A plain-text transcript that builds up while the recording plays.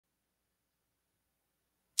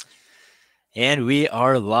And we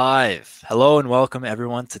are live. Hello and welcome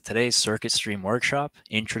everyone to today's Circuit Stream Workshop,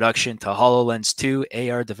 Introduction to HoloLens 2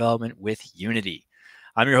 AR Development with Unity.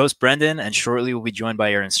 I'm your host, Brendan, and shortly we'll be joined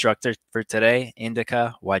by our instructor for today,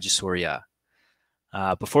 Indika Wajisuria.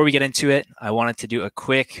 Before we get into it, I wanted to do a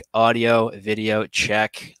quick audio video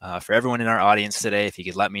check for everyone in our audience today. If you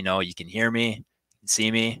could let me know you can hear me, you can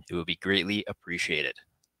see me, it would be greatly appreciated.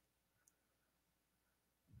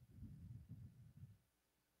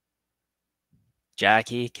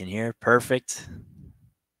 Jackie can hear, perfect.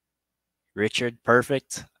 Richard,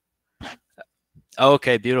 perfect.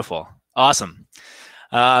 Okay, beautiful. Awesome.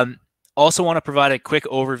 Also want to provide a quick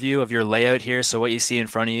overview of your layout here. So what you see in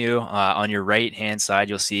front of you on your right-hand side,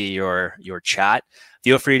 you'll see your chat.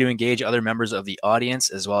 Feel free to engage other members of the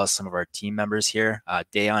audience as well as some of our team members here.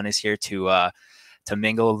 Dayon is here to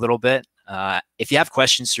mingle a little bit. If you have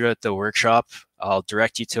questions throughout the workshop, I'll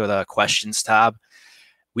direct you to the questions tab.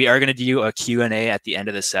 We are going to do a Q&A at the end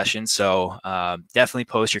of the session, so definitely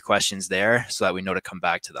post your questions there so that we know to come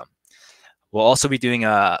back to them. We'll also be doing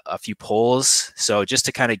a few polls, so just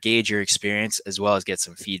to kind of gauge your experience as well as get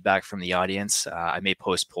some feedback from the audience. I may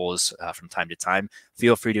post polls from time to time.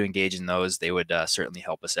 Feel free to engage in those. They would certainly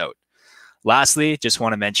help us out. Lastly, just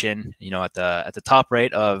want to mention, at the top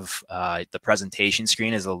right of the presentation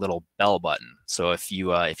screen is a little bell button. So if you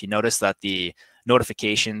notice that the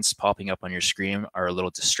notifications popping up on your screen are a little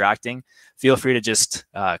distracting, feel free to just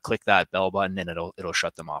click that bell button and it'll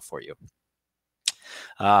shut them off for you.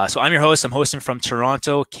 So I'm your host. I'm hosting from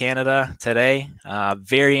Toronto, Canada today.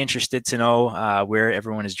 Very interested to know where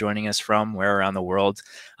everyone is joining us from, where around the world.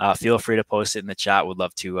 Feel free to post it in the chat. Would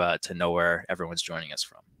love to know where everyone's joining us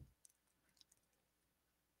from.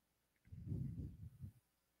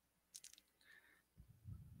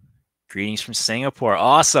 Greetings from Singapore.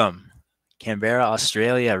 Awesome. Canberra,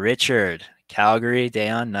 Australia. Richard. Calgary.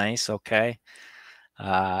 Dayon. Nice. Okay.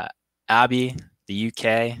 Abby, the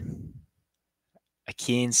UK.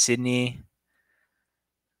 Akeen, Sydney.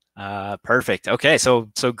 Perfect. Okay, so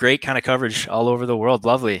great kind of coverage all over the world.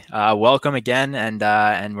 Lovely. Welcome again,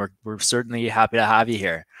 and we're certainly happy to have you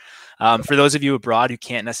here. For those of you abroad who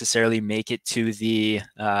can't necessarily make it to the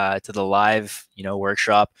live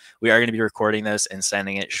workshop, we are going to be recording this and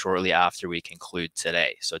sending it shortly after we conclude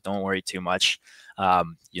today. So don't worry too much.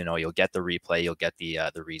 You'll get the replay, you'll get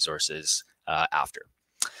the resources after.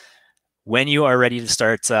 When you are ready to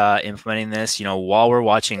start implementing this, while we're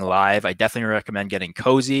watching live, I definitely recommend getting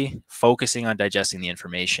cozy, focusing on digesting the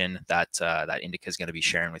information that Indika is going to be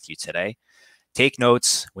sharing with you today. Take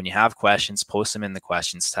notes. When you have questions, post them in the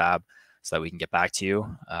questions tab so that we can get back to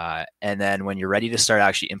you. And then when you're ready to start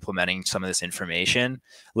actually implementing some of this information,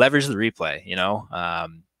 leverage the replay.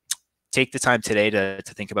 Take the time today to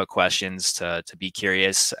think about questions, to be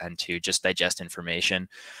curious, and to just digest information.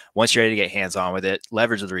 Once you're ready to get hands-on with it,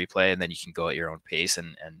 leverage the replay, and then you can go at your own pace.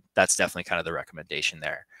 And that's definitely kind of the recommendation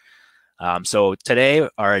there. So today,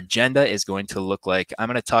 our agenda is going to look like I'm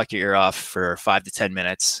going to talk your ear off for 5 to 10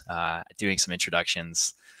 minutes, doing some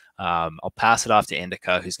introductions. I'll pass it off to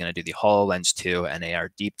Indika, who's going to do the HoloLens 2 and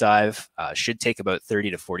AR deep dive. Should take about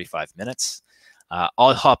 30 to 45 minutes.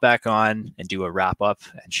 I'll hop back on and do a wrap up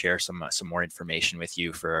and share some more information with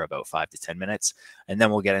you for about 5 to 10 minutes, and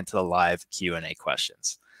then we'll get into the live Q&A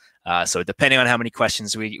questions. So depending on how many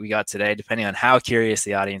questions we got today, depending on how curious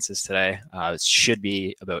the audience is today, it should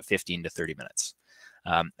be about 15 to 30 minutes.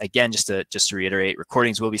 Again, just to reiterate,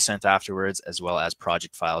 recordings will be sent afterwards, as well as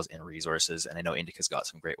project files and resources, and I know Indika's got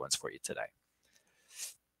some great ones for you today.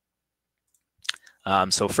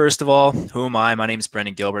 So first of all, who am I? My name is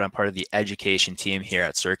Brendan Gilbert. I'm part of the education team here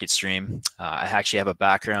at Circuit Stream. I actually have a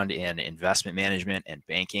background in investment management and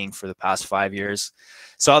banking for the past 5 years.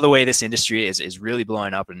 Saw the way this industry is really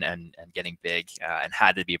blowing up and getting big, and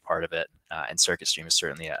had to be a part of it. And Circuit Stream is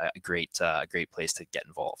certainly a great place to get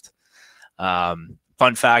involved.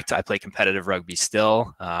 Fun fact: I play competitive rugby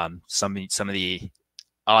still. Some of the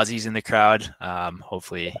Aussies in the crowd.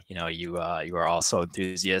 Hopefully, you are also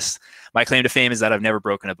enthusiasts. My claim to fame is that I've never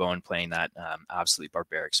broken a bone playing that absolutely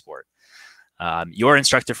barbaric sport. Your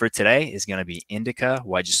instructor for today is going to be Indika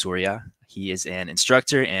Wajisuria. He is an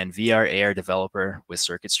instructor and VR AR developer with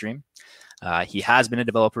Circuit Stream. He has been a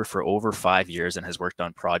developer for over 5 years and has worked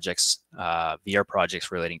on projects, VR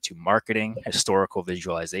projects relating to marketing, historical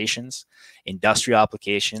visualizations, industrial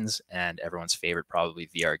applications, and everyone's favorite, probably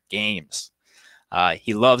VR games.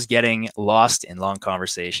 He loves getting lost in long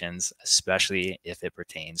conversations, especially if it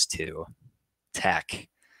pertains to tech.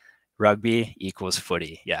 Rugby equals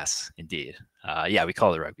footy. Yes, indeed. Yeah, we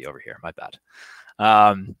call it rugby over here. My bad.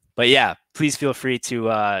 But yeah, please feel free to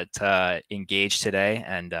engage today.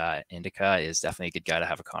 And Indica is definitely a good guy to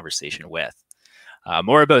have a conversation with.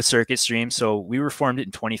 More about CircuitStream. So we were formed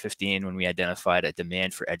in 2015 when we identified a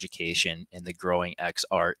demand for education in the growing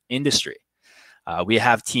XR industry. We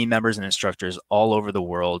have team members and instructors all over the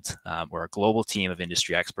world. We're a global team of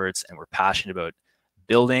industry experts, and we're passionate about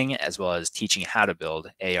building as well as teaching how to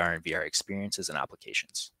build AR and VR experiences and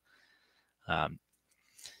applications.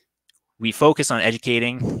 We focus on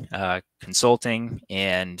educating, consulting,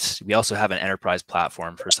 and we also have an enterprise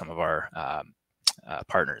platform for some of our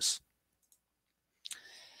partners.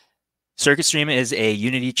 CircuitStream is a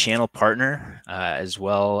Unity channel partner as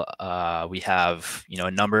well. We have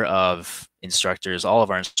a number of instructors. All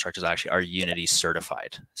of our instructors actually are Unity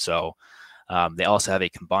certified. So they also have a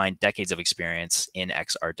combined decades of experience in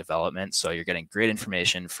XR development. So you're getting great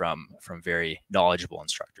information from very knowledgeable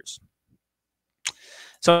instructors.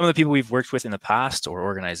 Some of the people we've worked with in the past, or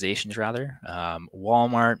organizations rather,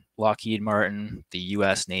 Walmart, Lockheed Martin, the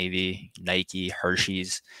U.S. Navy, Nike,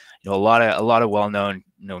 Hershey's. A lot of well-known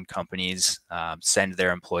companies send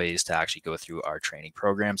their employees to actually go through our training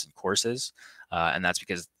programs and courses, and that's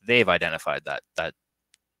because they've identified that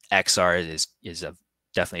XR is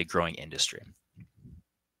definitely a growing industry.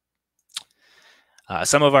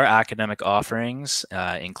 Some of our academic offerings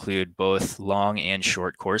include both long and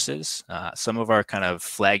short courses. Some of our kind of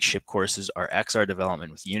flagship courses are XR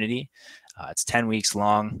development with Unity. It's 10 weeks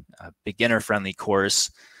long, beginner-friendly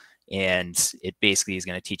course, and it basically is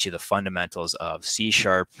going to teach you the fundamentals of C#,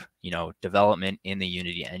 development in the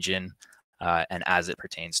Unity engine, and as it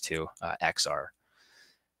pertains to XR.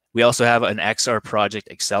 We also have an XR project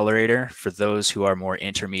accelerator for those who are more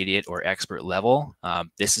intermediate or expert level.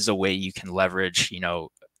 This is a way you can leverage,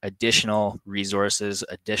 additional resources,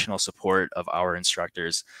 additional support of our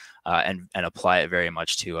instructors, and apply it very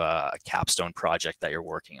much to a capstone project that you're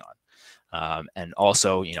working on. And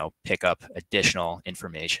also, pick up additional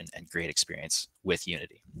information and great experience with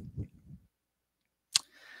Unity.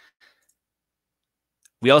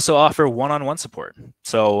 We also offer one-on-one support.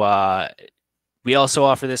 So we also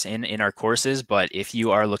offer this in our courses, but if you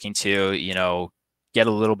are looking to, get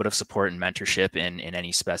a little bit of support and mentorship in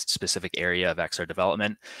any specific area of XR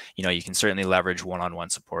development, you can certainly leverage one-on-one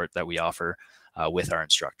support that we offer with our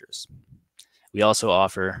instructors. We also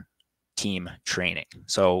offer team training.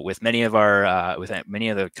 So with many of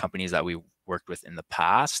the companies that we worked with in the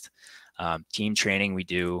past, team training, we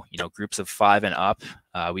do, groups of 5 and up.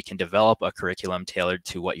 We can develop a curriculum tailored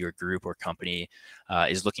to what your group or company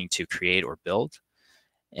is looking to create or build.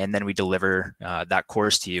 And then we deliver that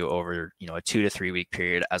course to you over, a 2 to 3 week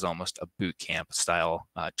period as almost a boot camp style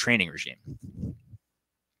training regime.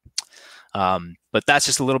 But that's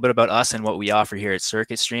just a little bit about us and what we offer here at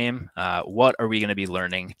CircuitStream. What are we going to be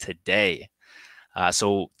learning today?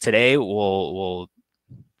 So today we'll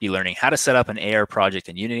be learning how to set up an AR project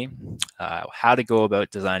in Unity, how to go about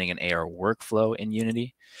designing an AR workflow in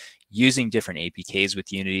Unity, using different APKs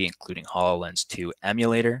with Unity, including HoloLens 2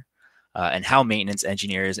 emulator, and how maintenance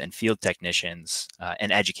engineers and field technicians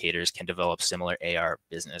and educators can develop similar AR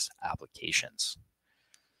business applications.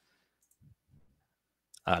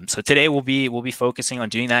 So today we'll be focusing on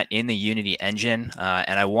doing that in the Unity engine,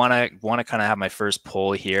 and I want to kind of have my first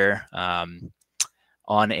poll here.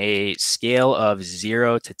 On a scale of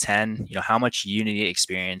 0 to 10, how much Unity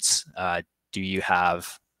experience do you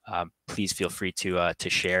have? Please feel free to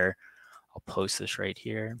share. I'll post this right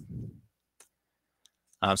here.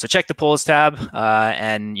 So check the polls tab,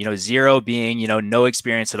 and 0 being no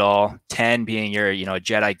experience at all, 10 being you're a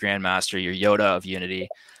Jedi Grandmaster, your Yoda of Unity.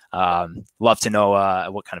 Love to know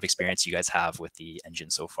what kind of experience you guys have with the engine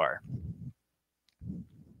so far.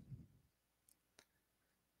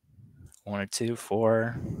 1 or 2,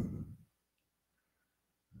 4.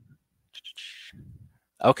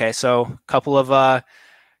 Okay, so couple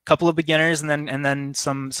of beginners and then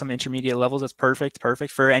some intermediate levels. That's perfect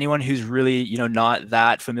for anyone who's really not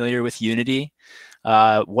that familiar with Unity.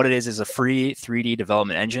 What it is a free 3D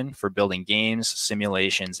development engine for building games,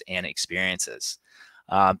 simulations, and experiences.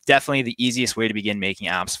 Definitely the easiest way to begin making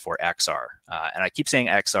apps for XR. And I keep saying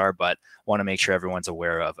XR, but want to make sure everyone's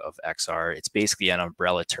aware of XR. It's basically an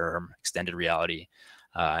umbrella term, extended reality.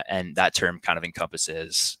 And that term kind of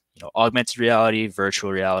encompasses augmented reality,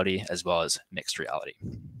 virtual reality, as well as mixed reality.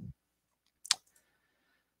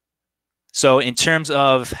 So in terms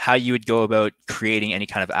of how you would go about creating any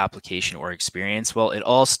kind of application or experience, well, it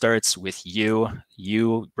all starts with you.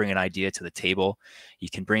 You bring an idea to the table. You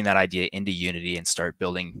can bring that idea into Unity and start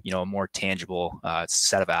building, a more tangible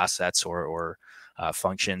set of assets or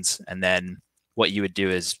functions. And then what you would do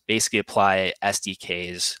is basically apply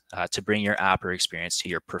SDKs to bring your app or experience to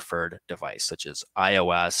your preferred device, such as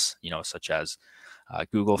iOS, such as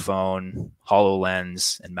Google Phone,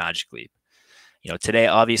 HoloLens, and Magic Leap. Today,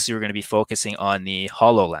 obviously, we're going to be focusing on the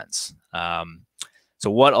HoloLens. So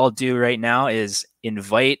what I'll do right now is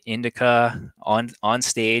invite Indica on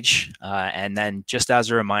stage, and then just as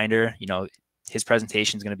a reminder, his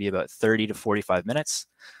presentation is going to be about 30 to 45 minutes.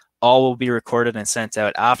 All will be recorded and sent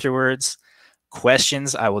out afterwards.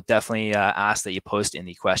 Questions, I will definitely ask that you post in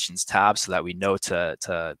the questions tab so that we know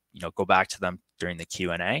to go back to them during the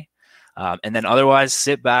Q&A. And then otherwise,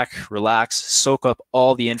 sit back, relax, soak up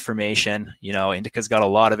all the information. Indica's got a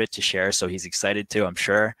lot of it to share, so he's excited to, I'm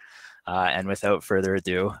sure. And without further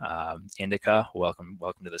ado, Indica, welcome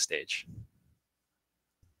to the stage.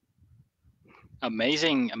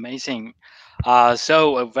 Amazing.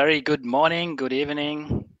 So a very good morning, good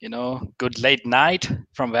evening, good late night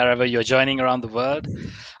from wherever you're joining around the world.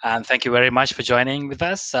 And thank you very much for joining with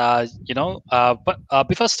us. But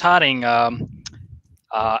before starting, am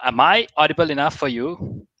I audible enough for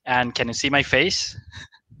you? And can you see my face?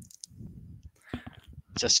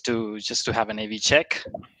 Just to have an AV check.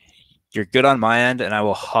 You're good on my end, and I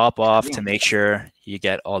will hop off to make sure you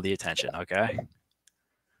get all the attention, okay?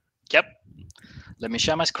 Yep. Let me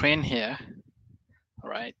share my screen here. All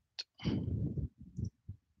right.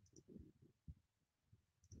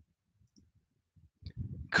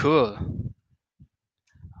 Cool.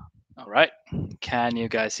 All right. Can you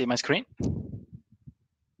guys see my screen?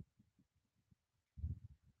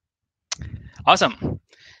 Awesome.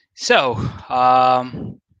 So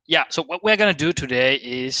yeah, so what we're going to do today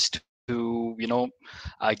is to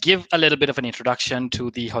give a little bit of an introduction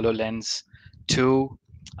to the HoloLens, to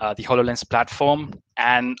the HoloLens platform,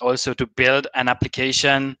 and also to build an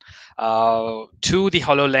application to the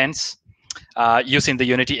HoloLens using the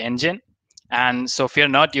Unity engine. And so fear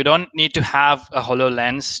not, you don't need to have a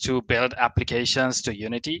HoloLens to build applications to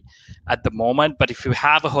Unity at the moment. But if you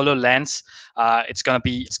have a HoloLens, it's gonna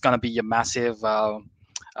be a massive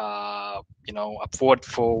upward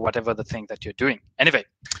for whatever the thing that you're doing. Anyway,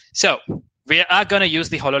 so we are gonna use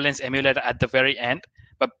the HoloLens emulator at the very end.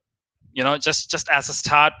 But just as a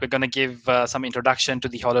start, we're gonna give some introduction to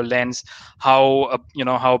the HoloLens. How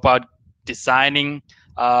about designing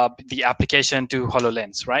the application to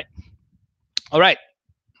HoloLens, right? All right.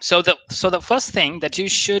 So the first thing that you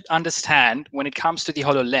should understand when it comes to the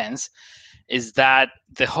HoloLens is that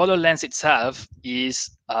the HoloLens itself is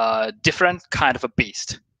a different kind of a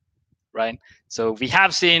beast, right? So we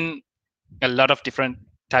have seen a lot of different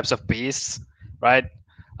types of beasts, right?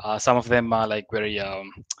 Some of them are like very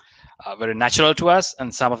natural to us,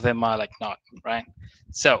 and some of them are like not, right?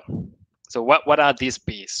 So what are these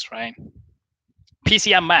beasts, right?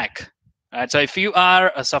 PC and Mac. Right, so if you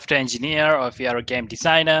are a software engineer, or if you are a game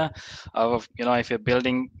designer, or if you're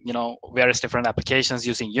building various different applications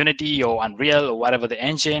using Unity or Unreal or whatever the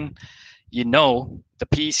engine, the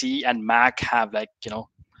PC and Mac have like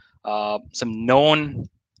some known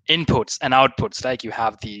inputs and outputs. Like you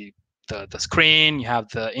have the screen, you have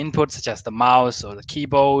the inputs such as the mouse or the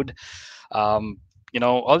keyboard.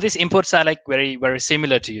 All these inputs are like very, very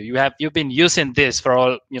similar to you. You've been using this for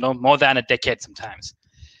all more than a decade sometimes.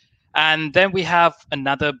 And then we have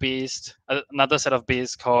another set of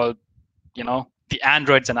beasts called the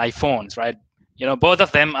Androids and iPhones, right? Both of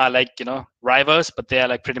them are like rivals, but they are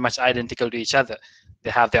like pretty much identical to each other. They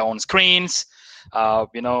have their own screens.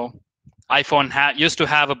 iPhone used to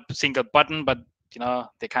have a single button, but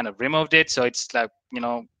they kind of removed it, so it's like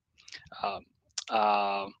the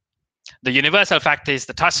universal factor is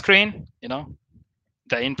the touch screen,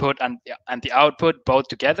 the input and the output both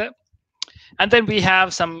together. And then we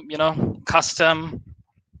have some custom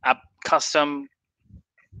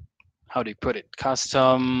how do you put it,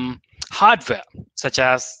 custom hardware such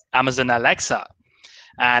as Amazon Alexa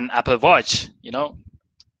and Apple Watch,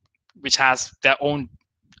 which has their own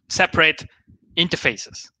separate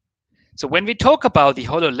interfaces. So when we talk about the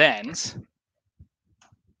HoloLens,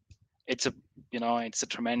 it's a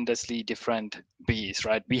tremendously different beast,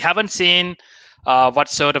 right? We haven't seen what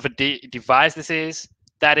sort of a device this is.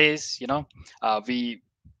 That is, we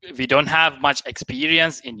don't have much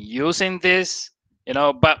experience in using this,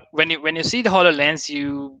 but when you see the HoloLens,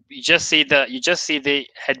 you just see the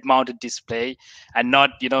head-mounted display, and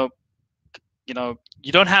not you don't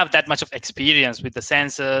have that much of experience with the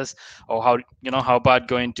sensors, or how about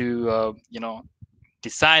going to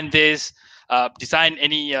design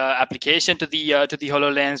any application to the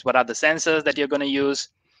HoloLens. What are the sensors that you're going to use?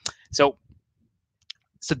 So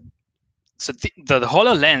the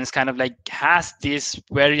HoloLens kind of like has these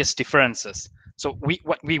various differences. So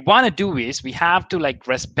what we want to do is we have to like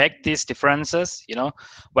respect these differences.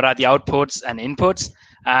 What are the outputs and inputs,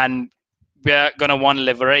 and we're gonna want to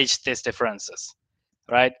leverage these differences,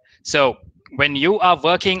 right? So when you are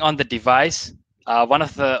working on the device, one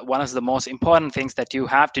of the most important things that you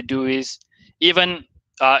have to do is, even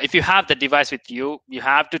if you have the device with you, you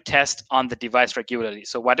have to test on the device regularly.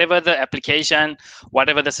 So whatever the application,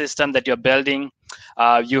 whatever the system that you're building,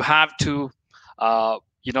 you have to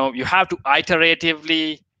you have to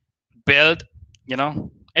iteratively build.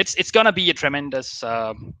 It's gonna be a tremendous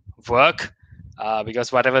work,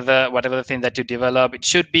 because whatever the thing that you develop, it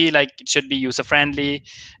should be user friendly.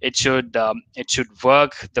 It should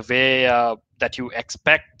work the way that you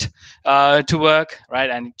expect to work,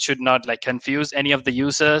 right? And it should not like confuse any of the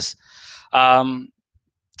users. um,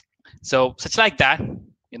 so such like that.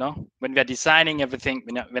 When we are designing everything,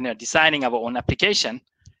 when we are designing our own application,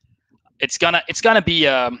 it's gonna be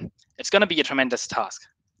a tremendous task.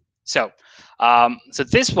 So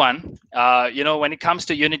this one, when it comes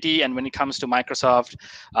to Unity and when it comes to Microsoft,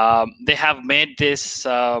 they have made this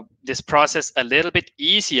process a little bit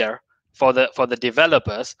easier for the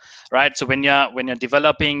developers, right? So when you're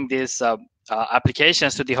developing these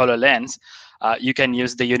applications to the HoloLens, you can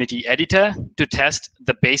use the Unity editor to test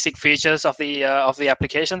the basic features of the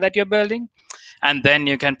application that you're building, and then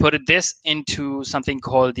you can put this into something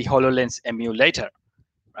called the HoloLens emulator,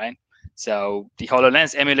 right? So the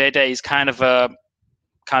HoloLens emulator is kind of a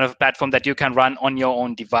platform that you can run on your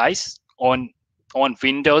own device, on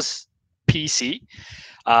Windows PC.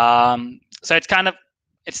 So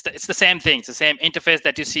it's the same thing. It's the same interface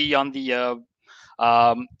that you see on the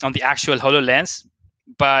actual HoloLens,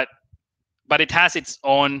 but it has its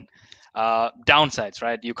own downsides,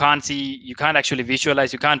 right? You can't actually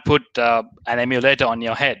visualize. You can't put an emulator on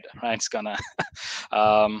your head, right? It's gonna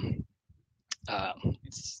um,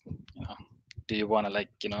 it's, do you want to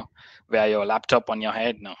wear your laptop on your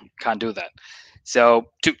head? No, can't do that.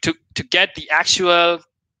 So to get the actual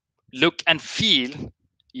look and feel,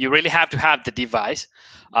 you really have to have the device.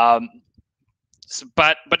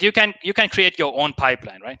 But you can create your own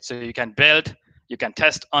pipeline, right? So you can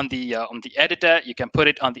test on the editor, you can put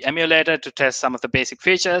it on the emulator to test some of the basic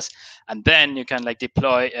features, and then you can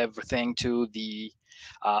deploy everything to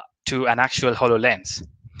an actual HoloLens.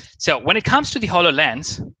 So when it comes to the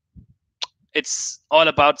HoloLens, it's all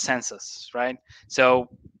about sensors, right? So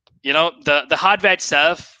the hardware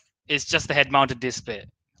itself is just the head-mounted display,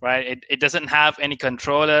 right? It doesn't have any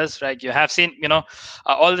controllers, right? You have seen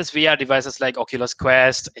all these VR devices like Oculus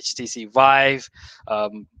Quest, HTC Vive,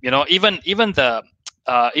 even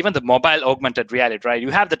the mobile augmented reality, right? You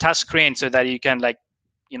have the touch screen so that you can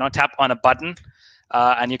tap on a button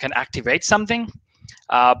and you can activate something.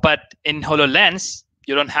 But in HoloLens,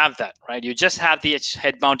 you don't have that, right? You just have the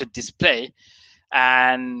head-mounted display,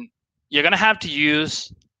 and you're going to have to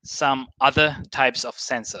use some other types of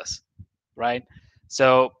sensors, right?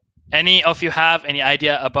 So any of you have any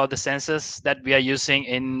idea about the sensors that we are using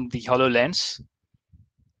in the HoloLens?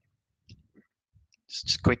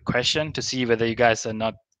 Just a quick question to see whether you guys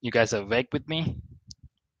are awake with me.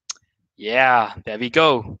 Yeah, there we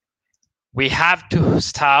go. We have to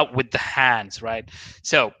start with the hands, right?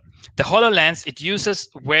 So the HoloLens, it uses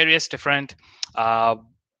various different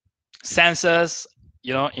sensors,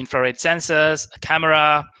 infrared sensors, a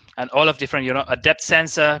camera, and all of different, a depth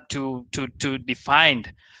sensor to define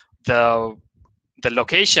the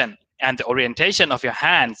location and the orientation of your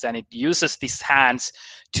hands, and it uses these hands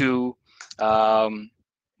to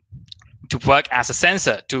work as a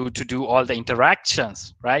sensor to do all the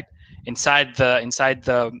interactions, right, inside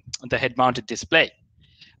the head-mounted display.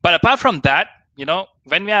 But apart from that,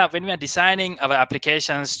 when we are designing our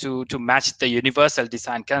applications to match the universal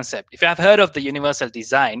design concept, if you have heard of the universal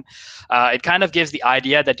design, it kind of gives the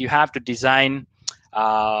idea that you have to design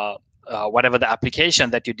whatever the application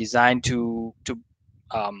that you design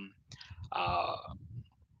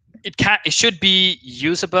it should be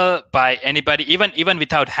usable by anybody, even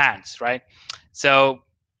without hands, right? So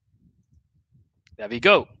there we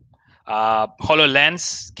go.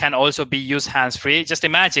 HoloLens can also be used hands-free. Just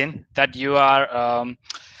imagine that you are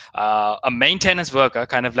a maintenance worker,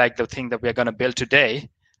 kind of like the thing that we're going to build today,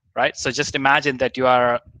 right? So just imagine that you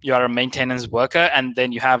are a maintenance worker, and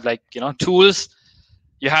then you have tools.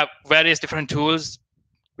 You have various different tools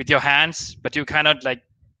with your hands, but you cannot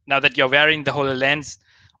now that you're wearing the HoloLens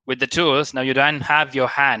with the tools, now you don't have your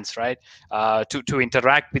hands, right, to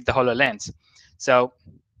interact with the HoloLens. So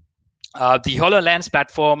the HoloLens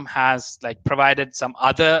platform has provided some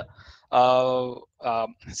other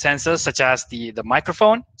sensors, such as the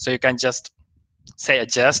microphone. So you can just say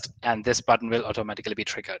adjust, and this button will automatically be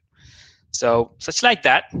triggered. So such like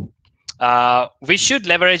that. We should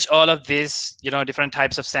leverage all of these, different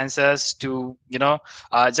types of sensors to,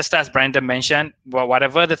 just as Brandon mentioned,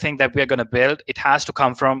 whatever the thing that we're going to build, it has to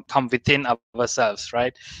come within ourselves,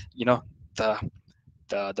 right? You know, the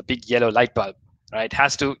the big yellow light bulb, right? It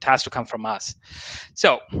has to come from us.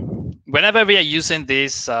 So whenever we are using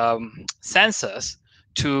these sensors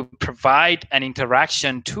to provide an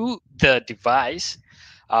interaction to the device,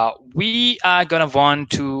 we are going to want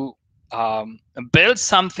to build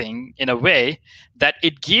something in a way that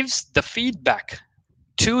it gives the feedback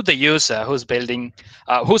to the user who's building,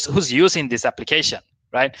 who's using this application,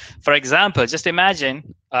 right? For example, just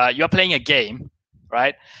imagine you're playing a game,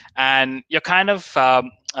 right? And you're kind of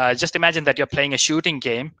just imagine that you're playing a shooting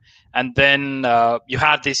game, and then you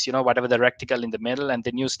have this, whatever the rectangle in the middle, and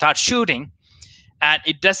then you start shooting, and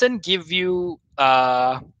it doesn't give you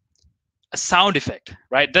a sound effect,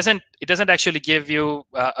 right? It doesn't actually give you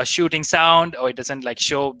a shooting sound, or it doesn't like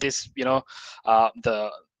show this, the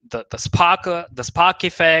spark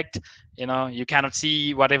effect. You cannot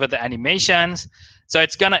see whatever the animations, so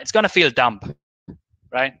it's gonna feel dumb,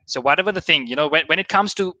 right? So whatever the thing, when it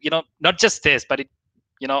comes to, not just this, but it,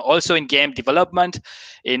 also in game development,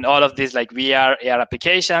 in all of these like VR, AR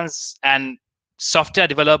applications, and software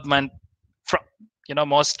development,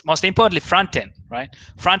 most importantly front end, right?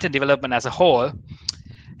 Front end development as a whole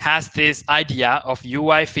has this idea of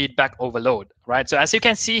UI feedback overload, right? So as you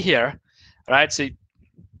can see here, right?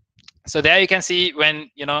 So there you can see when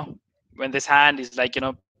this hand is like,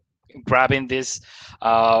 grabbing this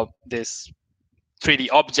 3D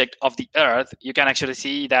object of the earth, you can actually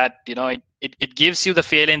see that, it gives you the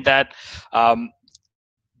feeling that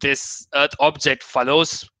this earth object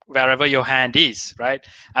follows wherever your hand is, right?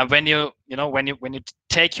 And when you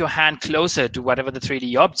take your hand closer to whatever the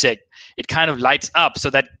 3D object, it kind of lights up so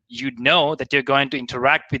that you know that you're going to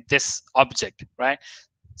interact with this object, right?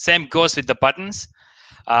 Same goes with the buttons.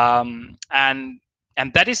 And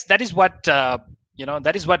that is what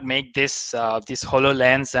that is what make this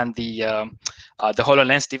HoloLens and the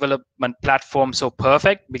HoloLens development platform so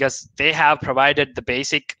perfect, because they have provided the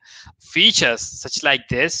basic features such like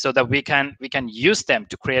this, so that we can use them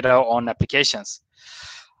to create our own applications.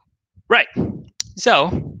 Right.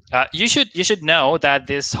 So you should know that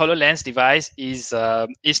this HoloLens device is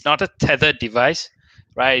not a tethered device,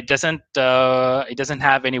 right? It doesn't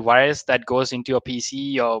have any wires that goes into your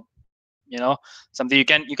PC, or something. You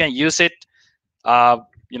can use it uh,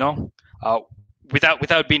 you know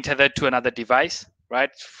without being tethered to another device, right?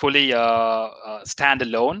 Fully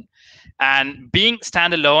standalone. And being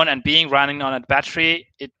standalone and being running on a battery,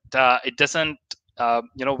 it doesn't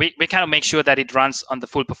we kind of make sure that it runs on the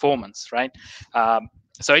full performance, right?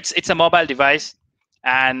 So it's a mobile device,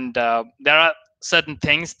 and there are certain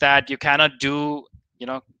things that you cannot do.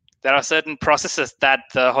 There are certain processes that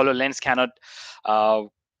the HoloLens uh,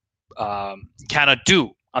 cannot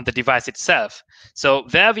do on the device itself. So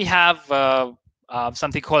there we have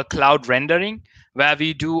something called cloud rendering, where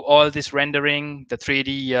we do all this rendering, the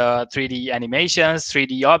 3D animations,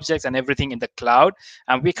 3D objects, and everything in the cloud,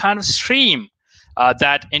 and we kind of stream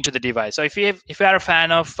that into the device. So if you are a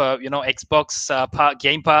fan of Xbox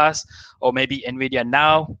Game Pass, or maybe Nvidia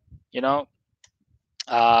Now,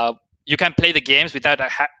 uh, you can play the games without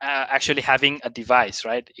actually having a device,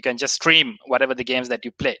 right? You can just stream whatever the games that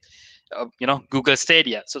you play. Google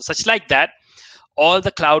Stadia. So such like that, all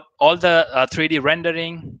the cloud, all the 3D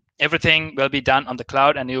rendering, everything will be done on the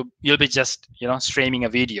cloud, and you'll be just streaming a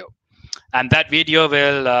video, and that video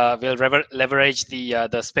will leverage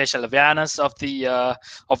the spatial awareness of the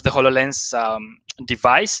HoloLens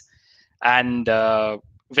device, and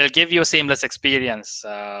will give you a seamless experience,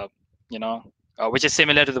 which is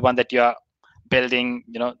similar to the one that you are building,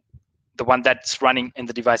 the one that's running in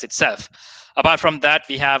the device itself. Apart from that,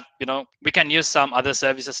 we can use some other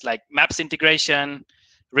services like maps integration,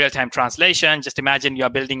 real-time translation. Just imagine you're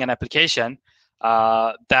building an application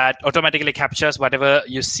that automatically captures whatever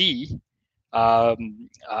you see,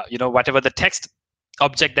 whatever the text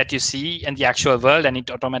object that you see in the actual world, and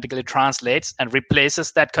it automatically translates and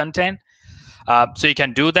replaces that content. So you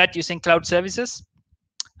can do that using cloud services,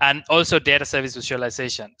 and also data service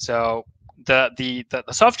visualization. So the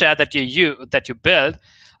software that you build,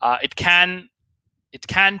 it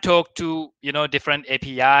can talk to different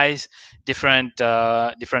APIs, different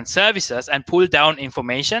services, and pull down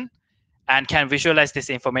information, and can visualize this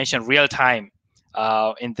information real time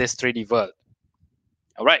in this 3D world.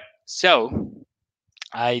 All right. So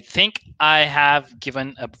I think I have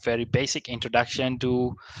given a very basic introduction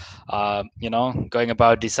to going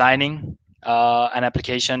about designing an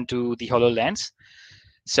application to the HoloLens.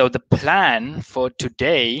 So the plan for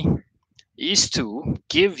today is to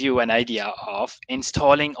give you an idea of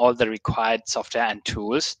installing all the required software and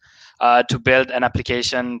tools to build an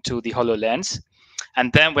application to the HoloLens.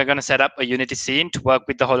 And then we're going to set up a Unity scene to work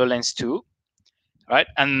with the HoloLens 2, right?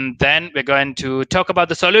 And then we're going to talk about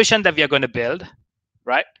the solution that we are going to build,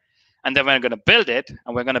 right? And then we're going to build it,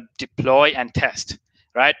 and we're going to deploy and test,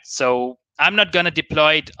 right? So I'm not going to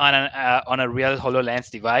deploy it on a real HoloLens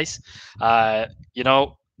device. You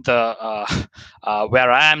know,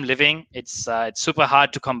 where I am living, it's super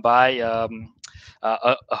hard to come by a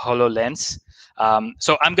HoloLens.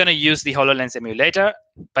 So I'm going to use the HoloLens emulator.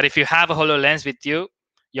 But if you have a HoloLens with you,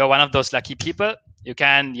 you're one of those lucky people. You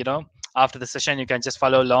can, after the session, you can just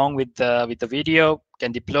follow along with the video,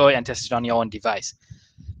 can deploy and test it on your own device.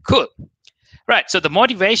 Cool. Right. So the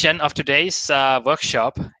motivation of today's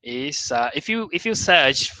workshop is if you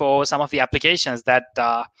search for some of the applications that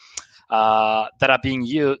are being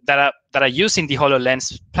used that are using the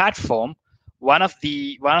HoloLens platform, one of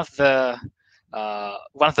the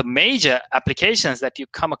major applications that you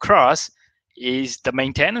come across is the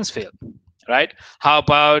maintenance field, right? How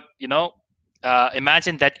about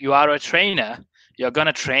imagine that you are a trainer. You're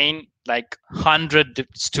gonna train like 100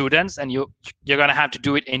 students, and you're gonna have to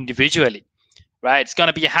do it individually, right? It's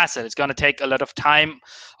gonna be a hassle. It's gonna take a lot of time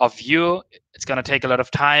of you. It's gonna take a lot of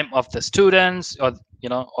time of the students, or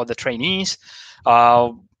the trainees.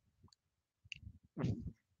 But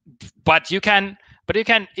you can,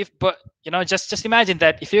 just imagine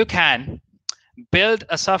that if you can build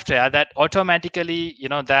a software that automatically,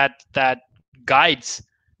 that guides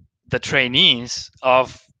the trainees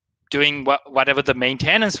of doing whatever the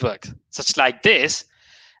maintenance work, such like this,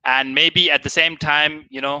 and maybe at the same time,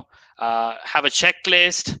 have a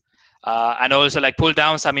checklist, and also like pull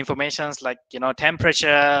down some informations like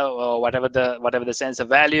temperature or whatever the sensor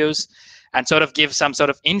values, and sort of give some sort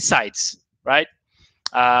of insights, right?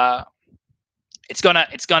 It's gonna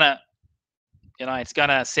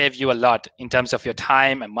save you a lot in terms of your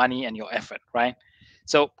time and money and your effort, right?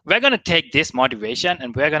 So we're going to take this motivation,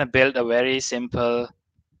 and we're going to build a very simple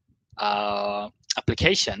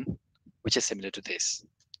application which is similar to this.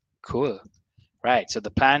 Cool. Right. So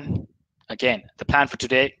the plan for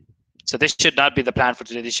today. So this should not be the plan for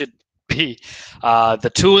today. This should be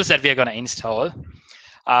the tools that we are going to install.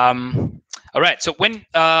 All right. So when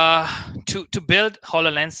to build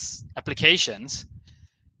HoloLens applications,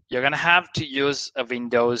 you're going to have to use a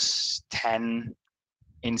Windows 10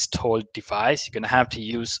 installed device. You're going to have to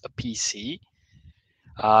use a PC.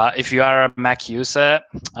 If you are a Mac user,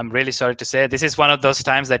 I'm really sorry to say this is one of those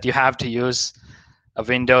times that you have to use a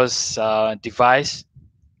Windows device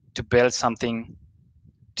to build something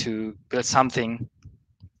to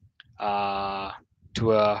a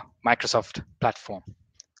Microsoft platform,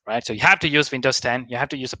 right? So you have to use Windows 10. You have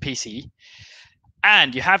to use a PC.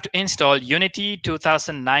 And you have to install Unity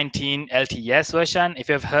 2019 LTS version. If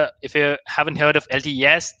you haven't heard of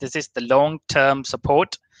LTS, this is the long-term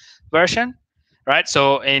support version, right?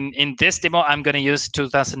 So in this demo, I'm going to use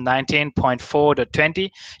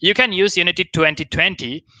 2019.4.20. You can use Unity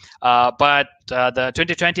 2020, but the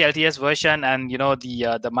 2020 LTS version and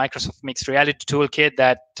the Microsoft Mixed Reality Toolkit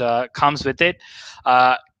that comes with it,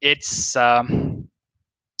 it's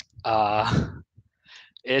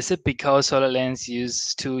is it because HoloLens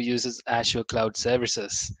uses Azure Cloud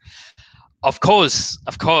Services? Of course.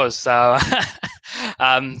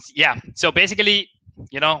 Yeah. So basically,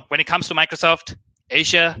 when it comes to Microsoft,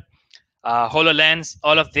 Azure, HoloLens,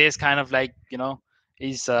 all of this kind of like,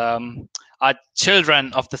 is are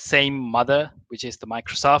children of the same mother, which is the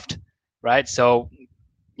Microsoft, right? So,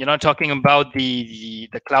 talking about the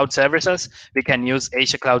cloud services, we can use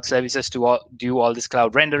Azure Cloud Services to do all this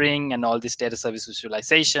cloud rendering and all this data service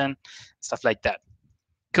visualization, stuff like that.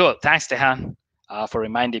 Cool. Thanks, Tehan, for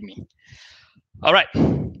reminding me. All right.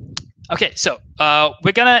 Okay, so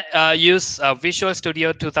we're gonna use Visual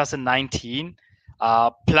Studio 2019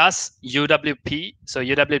 plus UWP. So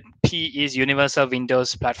UWP is Universal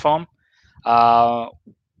Windows Platform. We're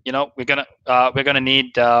gonna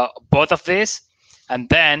need both of these, and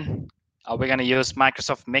then we're gonna use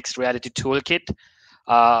Microsoft Mixed Reality Toolkit.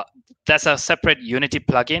 That's a separate Unity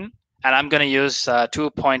plugin, and I'm gonna use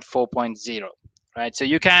 2.4.0. Right, so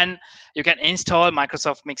you can install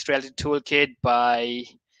Microsoft Mixed Reality Toolkit by.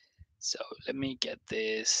 So let me get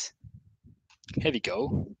this. Here we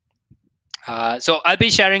go. So I'll be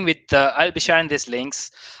sharing these links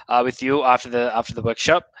with you after the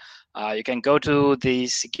workshop. You can go to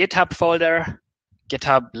this GitHub folder,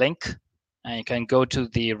 GitHub link, and you can go to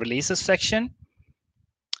the releases section,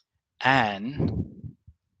 and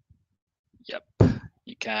yep,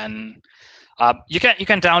 you can You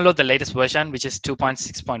can download the latest version, which is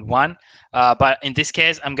 2.6.1. But in this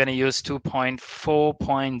case, I'm going to use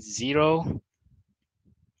 2.4.0.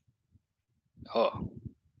 Oh,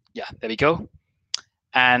 yeah, there we go.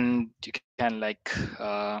 And you can like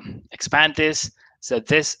expand this. So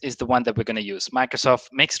this is the one that we're going to use. Microsoft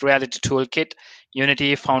Mixed Reality Toolkit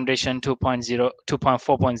Unity Foundation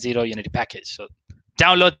 2.4.0 Unity package. So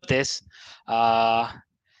download this.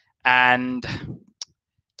 And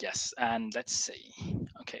yes, and let's see.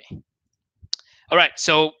 Okay. All right.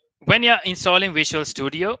 So when you're installing Visual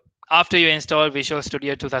Studio, after you install Visual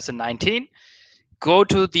Studio 2019, go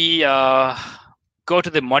to the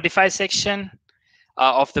modify section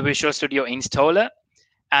of the Visual Studio installer,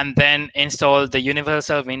 and then install the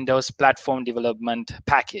Universal Windows Platform Development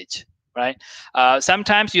Package. Right.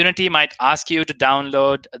 Sometimes Unity might ask you to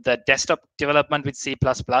download the desktop development with C++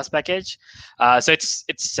 package. So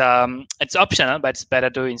it's optional, but it's better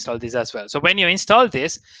to install this as well. So when you install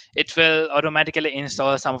this, it will automatically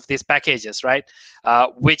install some of these packages, right?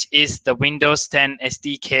 Which is the Windows 10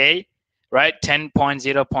 SDK, right?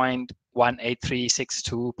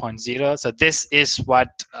 10.0.18362.0. So this is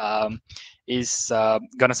what is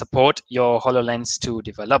going to support your HoloLens 2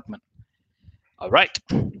 development. All right.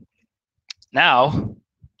 Now,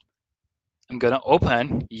 I'm going to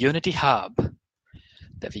open Unity Hub.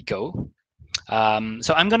 There we go.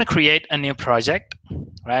 So I'm going to create a new project,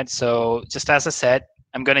 right? So just as I said,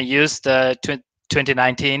 I'm going to use the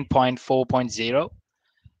 2019.4.0,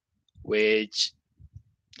 which,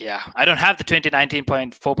 yeah, I don't have the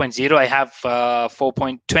 2019.4.0. I have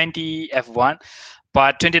 4.20 F1.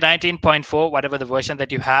 But 2019.4, whatever the version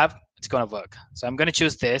that you have, it's going to work. So I'm going to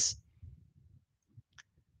choose this,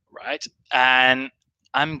 right? And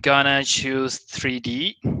I'm going to choose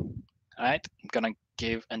 3D, right? I'm going to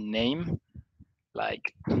give a name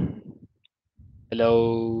like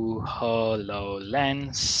hello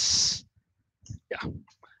HoloLens. Yeah,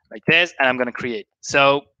 like this. And I'm going to create.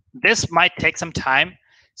 So this might take some time.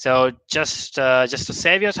 So just to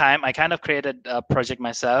save your time, I kind of created a project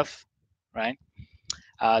myself, right?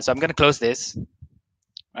 So I'm going to close this.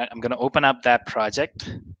 Right, I'm going to open up that project.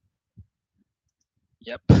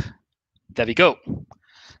 Yep, there we go.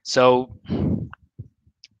 So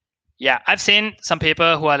yeah, I've seen some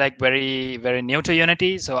people who are like very new to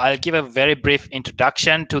Unity. So I'll give a very brief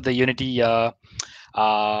introduction to the Unity Unity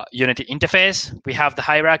interface. We have the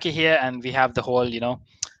hierarchy here, and we have the whole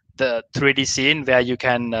the 3D scene where you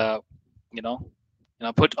can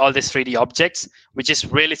put all these 3D objects, which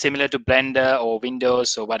is really similar to Blender or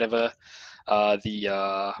Windows or whatever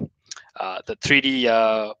the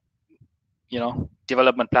 3D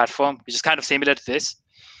development platform, which is kind of similar to this.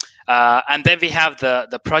 And then we have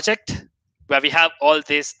the project, where we have all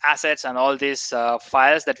these assets and all these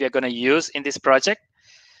files that we are going to use in this project,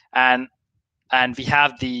 and we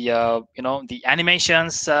have the the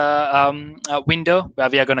animations window, where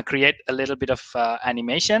we are going to create a little bit of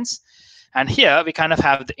animations. And here we kind of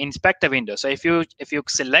have the inspector window. So if you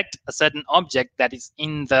select a certain object that is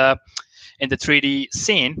in the 3D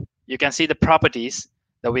scene, you can see the properties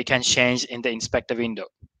that we can change in the inspector window.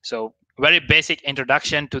 So very basic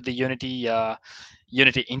introduction to the Unity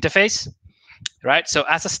interface, right? So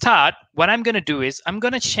as a start, what I'm going to do is I'm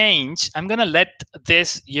going to let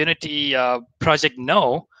this Unity project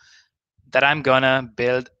know that I'm going to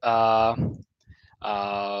build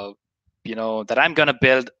that I'm going to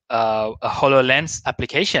build a HoloLens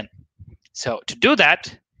application. So to do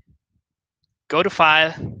that, go to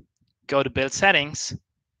File, go to Build Settings,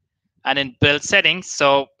 and in Build Settings,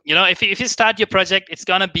 so if you start your project, it's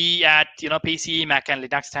going to be at PC, Mac, and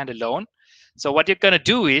Linux standalone. So what you're going to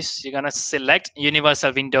do is you're going to select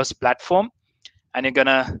Universal Windows Platform, and you're going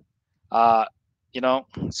to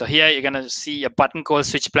so here you're going to see a button called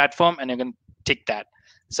Switch Platform, and you're going to tick that.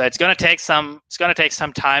 So it's going to take some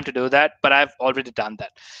time to do that, but I've already done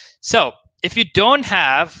that. So if you don't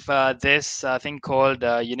have this thing called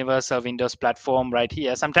Universal Windows Platform right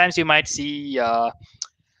here, sometimes you might see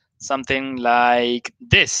something like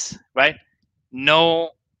this, right?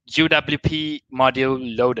 No UWP module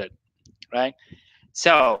loaded, right?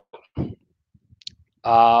 So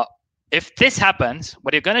if this happens,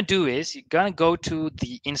 what you're going to do is you're going to go to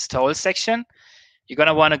the install section. You're going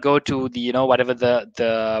to want to go to the whatever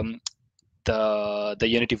the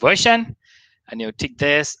Unity version, and you tick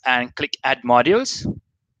this and click Add Modules.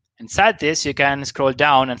 Inside this, you can scroll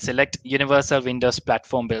down and select Universal Windows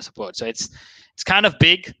Platform Build Support. So it's kind of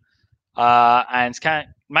big, and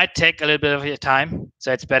might take a little bit of your time.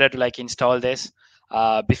 So it's better to install this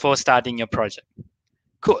before starting your project.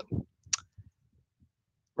 Cool.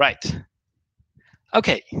 Right.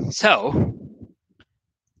 Okay. So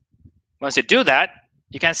Once you do that,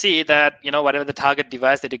 you can see that whatever the target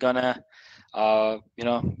device that you're gonna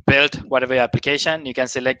build, whatever your application, you can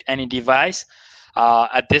select any device.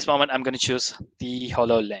 At this moment, I'm going to choose the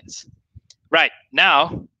HoloLens. Right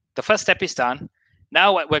now, the first step is done.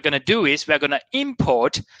 Now what we're going to do is we're going to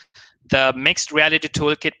import the mixed reality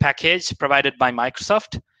toolkit package provided by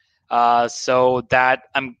Microsoft. So that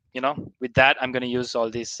with that, I'm going to use all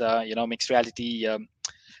this mixed reality.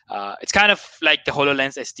 It's kind of like the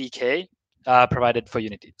HoloLens SDK provided for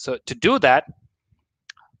Unity. So to do that,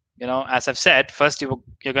 as I've said, first you're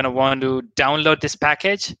going to want to download this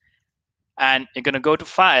package, and you're going to go to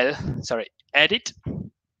File, Edit.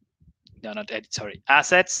 No, not Edit,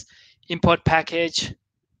 Assets, Import Package.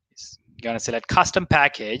 You're going to select Custom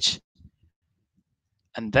Package,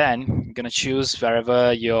 and then you're going to choose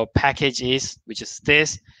wherever your package is, which is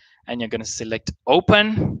this, and you're going to select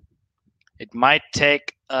Open. It might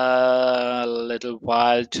take a little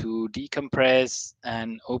while to decompress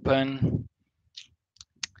and open.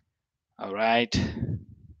 All right.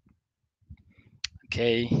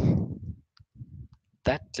 Okay.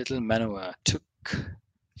 That little maneuver took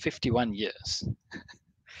 51 years.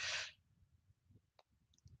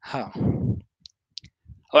 Huh. All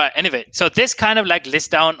right, anyway, so this kind of like lists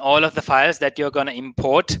down all of the files that you're going to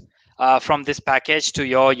import from this package to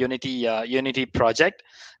your Unity project.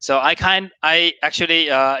 So I actually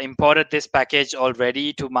imported this package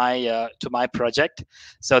already to my project.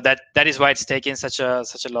 So that is why it's taking such a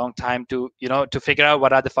long time to to figure out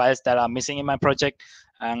what are the files that are missing in my project,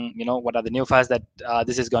 and what are the new files that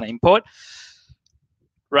this is going to import.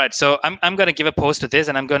 Right, so I'm going to give a pause to this,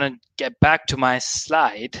 and I'm going to get back to my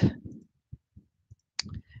slide.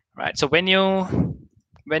 Right, so when you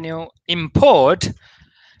import,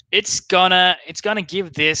 it's gonna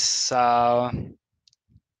give this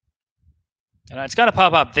it's gonna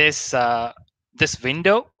pop up this this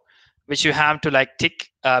window, which you have to like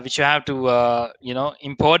tick, which you have to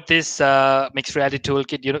import this mixed reality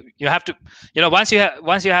toolkit. You have to once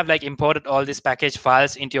you have like imported all these package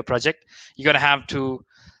files into your project, you're gonna have to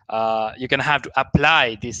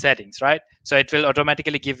apply these settings, right? So it will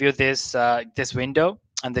automatically give you this this window,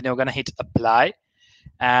 and then you're gonna hit apply,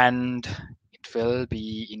 and it will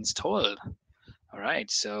be installed. All right,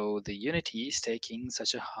 so the Unity is taking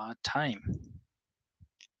such a hard time.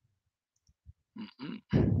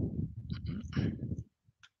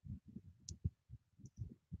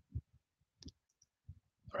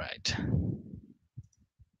 All right.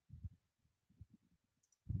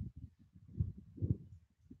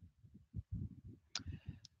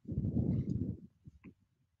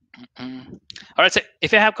 All right, so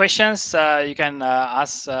if you have questions, you can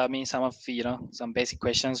ask me some of some basic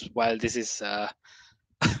questions while this is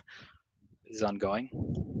is ongoing.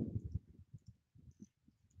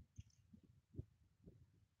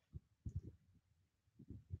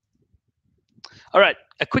 All right,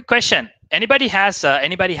 a quick question. Anybody has a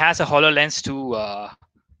HoloLens 2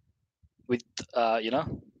 with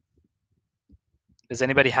does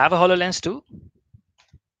anybody have a HoloLens 2?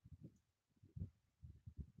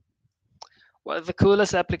 What are the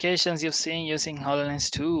coolest applications you've seen using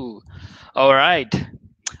HoloLens 2? All right.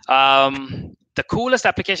 The coolest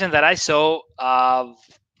application that I saw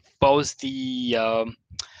was the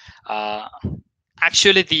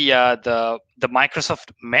actually the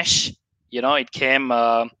Microsoft Mesh. It came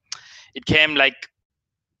like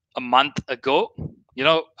a month ago.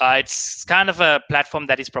 It's kind of a platform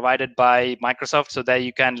that is provided by Microsoft, so that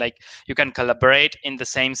you can collaborate in the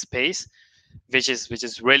same space, which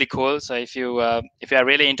is really cool. So if you are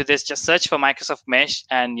really into this, just search for Microsoft Mesh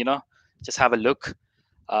and just have a look.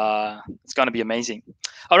 It's going to be amazing.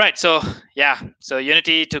 All right, so yeah, so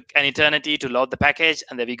Unity took an eternity to load the package,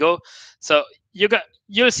 and there we go. So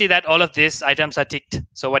you'll see that all of these items are ticked.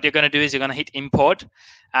 So what you're going to do is you're going to hit import,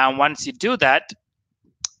 and once you do that,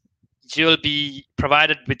 you'll be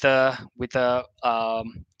provided with a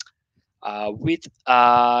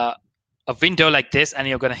window like this, and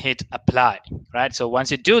you're going to hit apply, right? So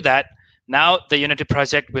once you do that, now the Unity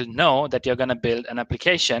project will know that you're going to build an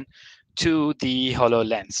application to the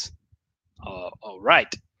HoloLens. All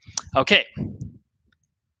right. Okay.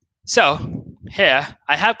 So here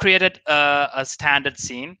I have created a standard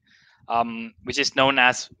scene, which is known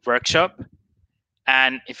as workshop.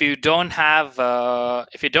 And if you don't have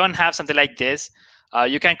something like this,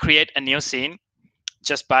 you can create a new scene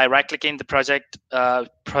just by right-clicking the project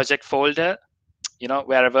folder,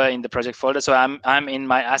 wherever in the project folder. So I'm in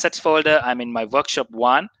my assets folder. I'm in my workshop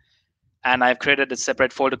 1, and I've created a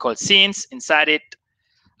separate folder called scenes. Inside it,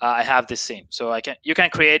 I have this scene. So you can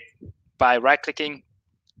create by right-clicking,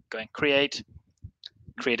 go and create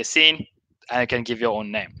a scene, and you can give your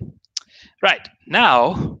own name. Right.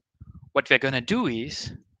 Now, what we're going to do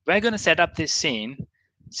is we're going to set up this scene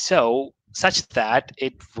such that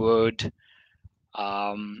it would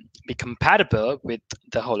be compatible with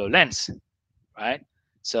the HoloLens, right?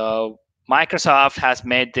 So Microsoft has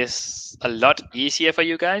made this a lot easier for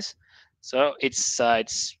you guys. So it's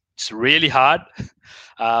really hard.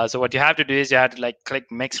 So what you have to do is you have to like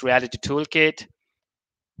click Mixed Reality Toolkit,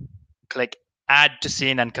 click Add to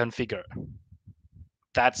Scene and Configure.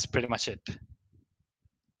 That's pretty much it,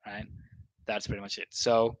 right? That's pretty much it.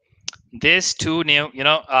 So these two new,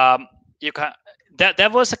 you can there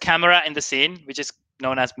was a camera in the scene which is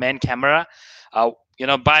known as main camera.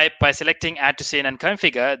 By selecting Add to Scene and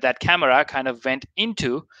Configure, that camera kind of went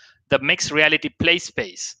into the Mixed Reality Play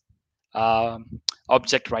Space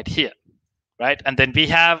object right here, right? And then we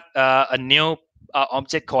have a new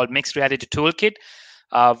object called Mixed Reality Toolkit,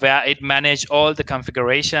 where it manages all the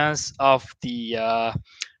configurations of the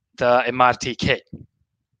MRTK.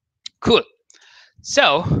 Cool.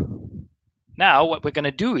 So now what we're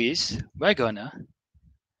gonna do is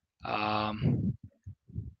um,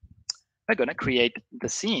 we're gonna create the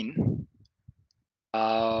scene.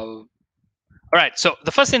 All right. So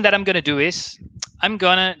the first thing that I'm gonna do is I'm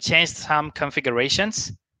gonna change some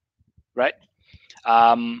configurations, right?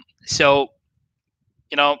 So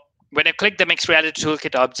when I click the Mixed Reality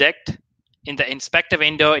Toolkit object in the inspector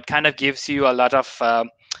window, it kind of gives you a lot of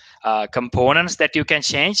components that you can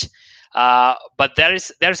change. But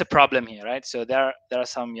there's a problem here, right? So there are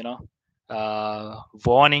some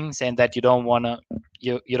warnings saying that you don't want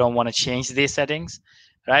to change these settings,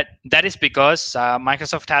 right? That is because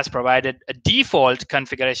Microsoft has provided a default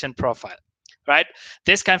configuration profile, right?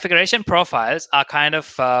 These configuration profiles are kind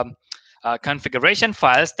of configuration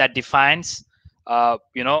files that defines how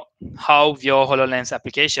your HoloLens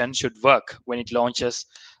application should work when it launches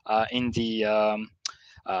in the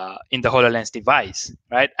HoloLens device,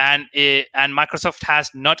 right? And Microsoft has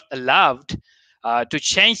not allowed to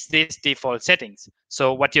change these default settings.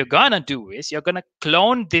 So what you're gonna do is you're gonna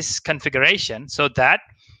clone this configuration so that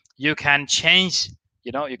you can change,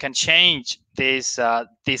 these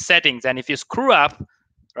settings. And if you screw up,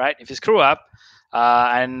 right? If you screw up,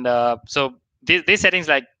 so these settings,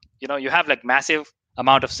 like you have like massive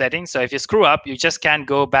amount of settings. So if you screw up, you just can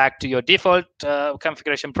go back to your default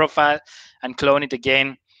configuration profile and clone it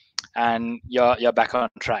again, and you're back on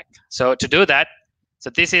track. So to do that, so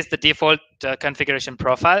this is the default configuration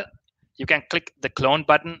profile. You can click the clone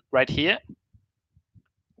button right here,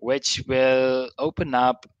 which will open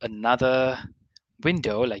up another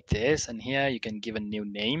window like this. And here you can give a new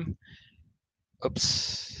name.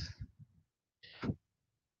 Oops. I'm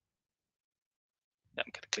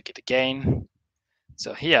going to click it again.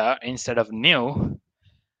 So here, instead of new, I'm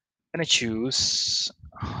going to choose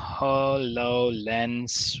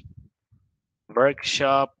HoloLens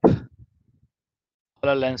Workshop,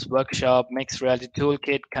 HoloLens Workshop, Mixed Reality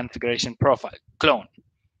Toolkit, Configuration Profile, clone.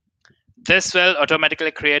 This will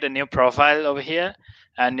automatically create a new profile over here,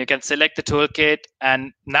 and you can select the toolkit,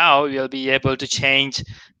 and now you'll be able to change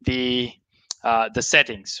the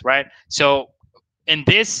settings, right? So in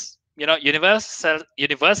this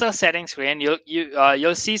universal settings screen,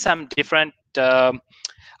 you'll see some different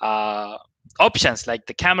options like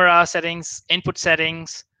the camera settings, input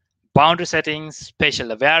settings, boundary settings,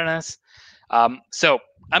 spatial awareness. So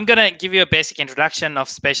I'm gonna give you a basic introduction of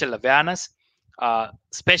spatial awareness.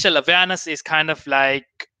 Spatial awareness is kind of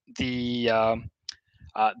like the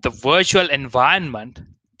virtual environment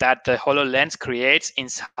that the HoloLens creates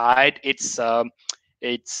inside its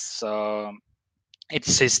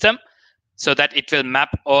system, so that it will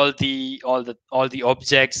map all the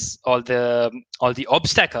objects, all the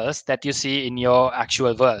obstacles that you see in your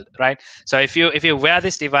actual world, right? So if you wear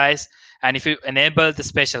this device and if you enable the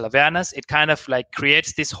spatial awareness, it kind of like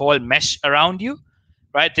creates this whole mesh around you,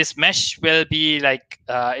 right? This mesh will be like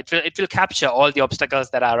it will capture all the obstacles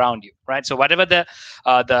that are around you, right? So whatever the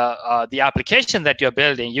application that you're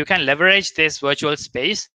building, you can leverage this virtual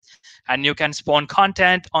space, and you can spawn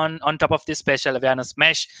content on top of this spatial awareness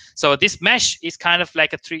mesh. So this mesh is kind of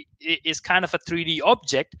like a 3D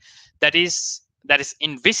object that is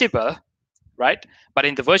invisible, right? But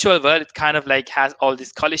in the virtual world, it kind of like has all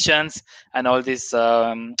these collisions and all these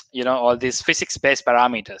all these physics-based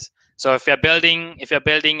parameters. So if you're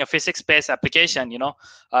building a physics-based application,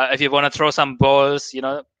 if you want to throw some balls,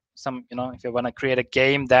 if you want to create a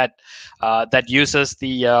game that uses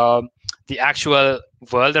the actual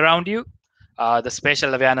world around you, the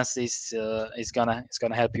spatial awareness is gonna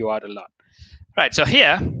help you out a lot. Right. So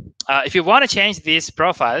here, if you want to change these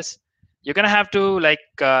profiles, you're gonna have to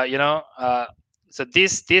So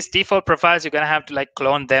these default profiles, you're gonna have to like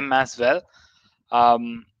clone them as well.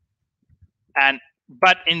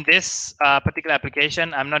 But in this particular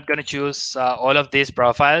application, I'm not going to choose all of these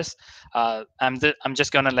profiles. I'm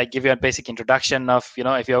just going to like give you a basic introduction of, you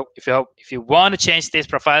know, if you want to change these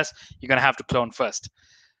profiles, you're going to have to clone first,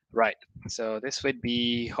 right? So this would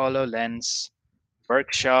be HoloLens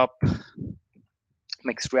workshop,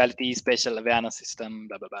 mixed reality, spatial awareness system,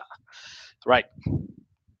 blah blah blah. Right,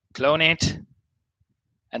 clone it,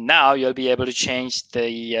 and now you'll be able to change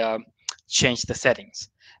the settings.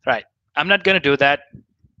 Right, I'm not going to do that.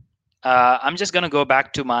 I'm just going to go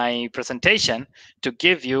back to my presentation to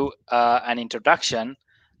give you an introduction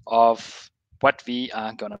of what we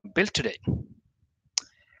are going to build today.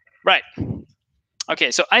 Right. Okay,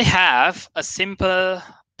 so I have a simple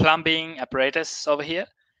plumbing apparatus over here,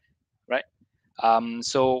 right?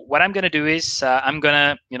 So what I'm going to do is I'm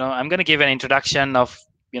going to give an introduction of,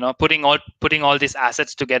 you know, putting all these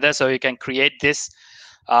assets together so you can create this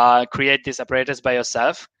apparatus by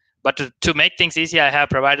yourself. But to make things easy, I have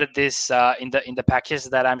provided this in the package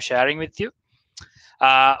that I'm sharing with you.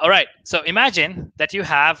 All right. So imagine that you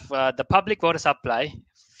have the public water supply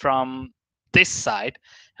from this side,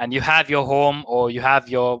 and you have your home, or you have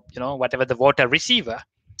your, you know, whatever, the water receiver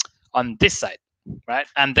on this side, right?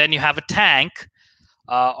 And then you have a tank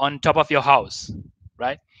on top of your house,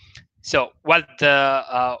 right? So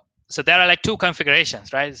so there are like two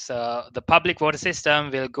configurations, right? So the public water system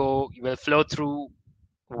will flow through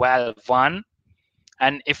valve 1,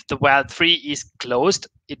 and if the valve 3 is closed,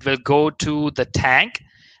 it will go to the tank,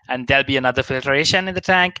 and there'll be another filtration in the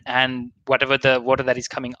tank, and whatever the water that is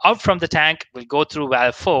coming out from the tank will go through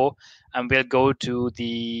valve 4 and will go to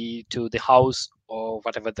the house, or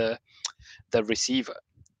whatever the receiver,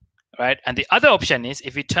 right? And the other option is,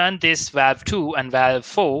 if we turn this valve 2 and valve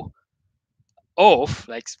 4 off,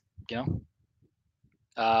 like, you know,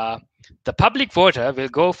 the public water will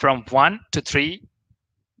go from 1 to 3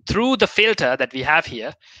 through the filter that we have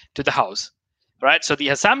here to the house, right? So the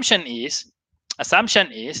assumption is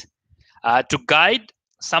to guide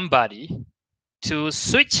somebody to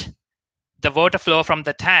switch the water flow from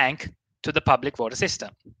the tank to the public water system.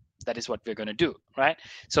 That is what we're going to do, right?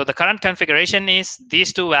 So the current configuration is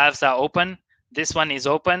these two valves are open, this one is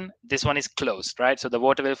open, this one is closed, right? So the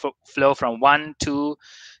water will flow from 1, 2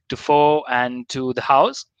 to 4 and to the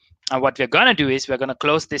house. And what we're going to do is we're going to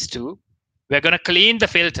close this two. We're going to clean the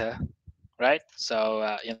filter, right?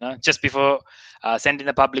 So you know, just before sending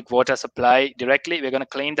the public water supply directly, we're going to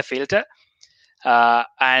clean the filter,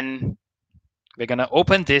 and we're going to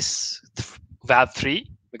open this valve 3.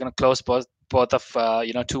 We're going to close both of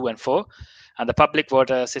 2 and 4, and the public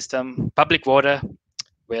water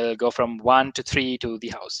will go from 1 to 3 to the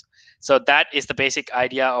house. So that is the basic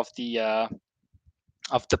idea of the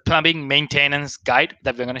plumbing maintenance guide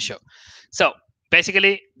that we're going to show. So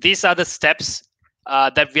basically, these are the steps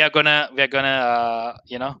that we're gonna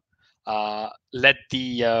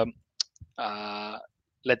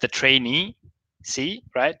let the trainee see,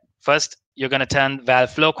 right? First, you're gonna turn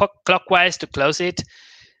valve flow clockwise to close it.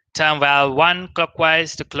 Turn valve 1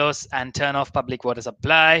 clockwise to close and turn off public water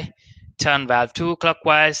supply. Turn valve 2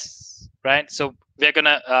 clockwise, right? So we're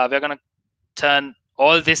gonna turn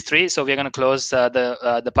all these 3. So we're gonna close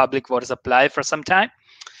the public water supply for some time,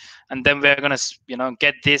 and then we're gonna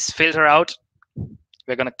get this filter out.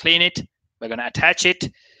 We're gonna clean it. We're gonna attach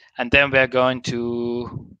it, and then we're going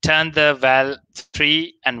to turn the valve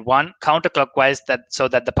 3 and 1 counterclockwise, so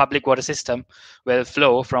that the public water system will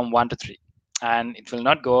flow from 1 to 3, and it will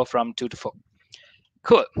not go from 2 to 4.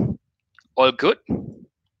 Cool. All good.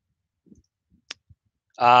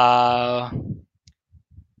 Are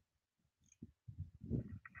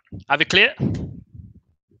we clear?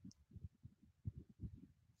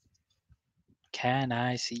 Can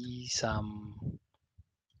I see some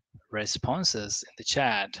responses in the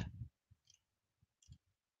chat?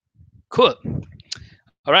 Cool.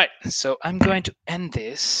 All right, so I'm going to end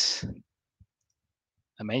this.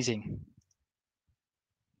 Amazing.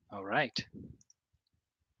 All right.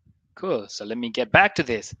 Cool. So let me get back to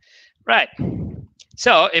this. Right.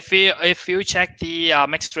 So if you check the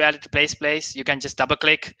mixed reality place, you can just double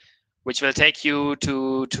click, which will take you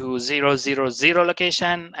to 000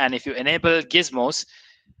 location. And if you enable gizmos,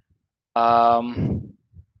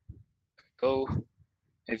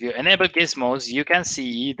 if you enable gizmos, you can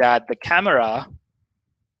see that the camera.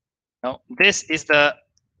 No, this is the.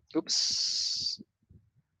 Oops.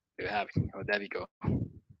 You have. Oh, there we go.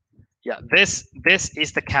 Yeah, this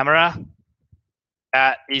is the camera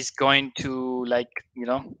that is going to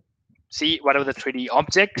see whatever the 3D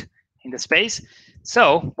object in the space.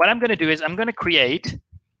 So what I'm going to do is I'm going to create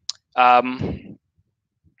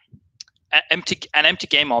an empty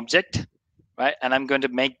game object, right? And I'm going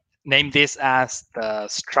to name this as the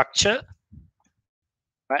structure,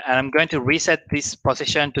 right? And I'm going to reset this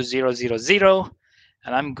position to 0, 0, 0.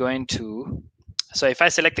 And I'm going to, so if I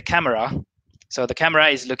select the camera, so the camera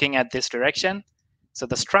is looking at this direction. So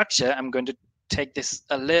the structure, I'm going to take this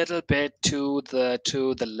a little bit to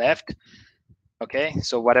the left. Okay,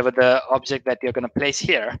 so whatever the object that you're going to place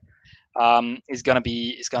here is going to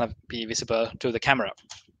be visible to the camera,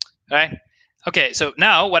 right? Okay, so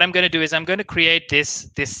now what I'm going to do is I'm going to create this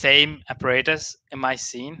same apparatus in my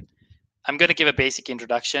scene. I'm going to give a basic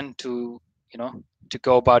introduction to to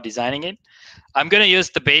go about designing it. I'm going to use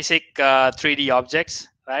the basic 3D objects,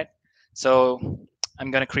 right? So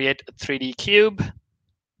I'm going to create a 3D cube,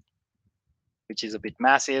 which is a bit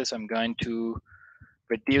massive. So I'm going to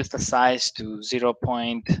reduce the size to 0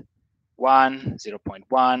 0.1, 0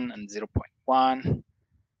 0.1, and 0 0.1.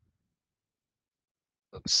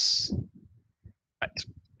 Oops. Right.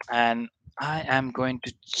 And I am going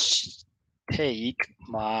to take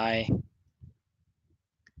my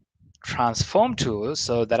transform tool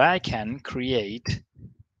so that I can create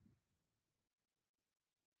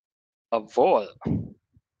a wall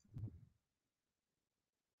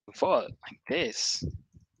like this.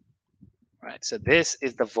 Right, so this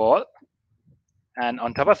is the wall, and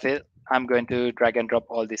on top of it, I'm going to drag and drop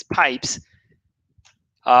all these pipes.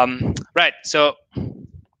 Right, so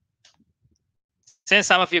since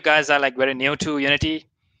some of you guys are like very new to Unity,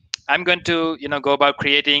 I'm going to go about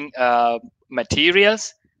creating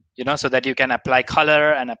materials, so that you can apply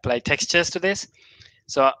color and apply textures to this.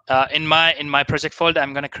 So in my project folder,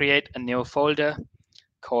 I'm going to create a new folder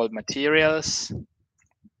called materials.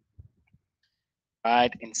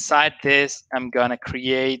 Right, inside this, I'm going to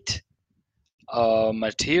create a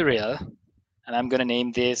material, and I'm going to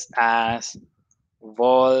name this as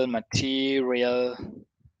wall material.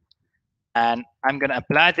 And I'm going to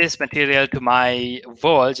apply this material to my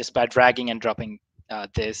wall just by dragging and dropping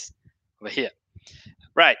this over here.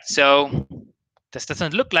 Right, so this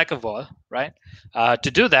doesn't look like a wall, right?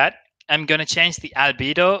 To do that, I'm going to change the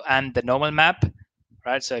albedo and the normal map,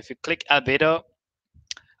 right? So if you click albedo,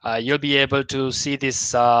 you'll be able to see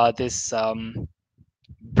this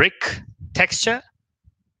brick texture,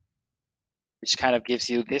 which kind of gives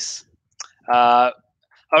you this. All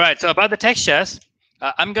right, so about the textures,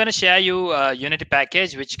 I'm going to share you a Unity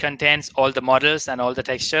package which contains all the models and all the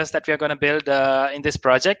textures that we are going to build in this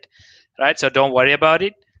project, right? So don't worry about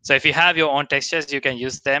it. So if you have your own textures, you can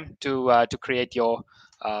use them to create your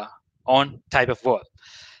own type of wall.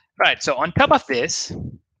 Right, so on top of this,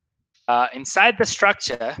 inside the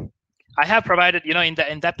structure, I have provided,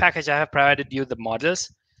 in that package, I have provided you the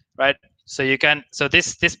models, right? So you can, so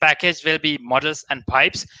this package will be models and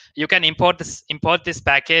pipes. You can import this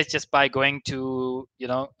package just by going to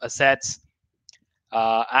assets,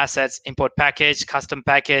 import package, custom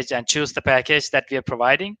package, and choose the package that we are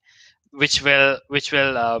providing, which will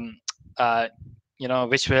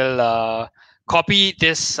copy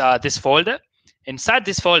this folder. Inside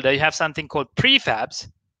this folder, you have something called prefabs,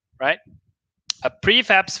 right? A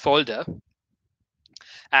prefabs folder.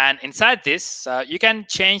 And inside this, you can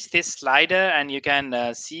change this slider and you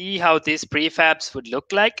can see how these prefabs would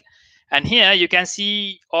look like. And here you can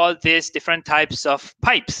see all these different types of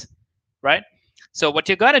pipes, right? So what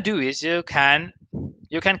you're going to do is you can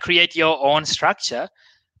create your own structure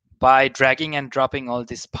by dragging and dropping all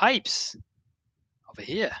these pipes over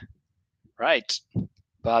here, right?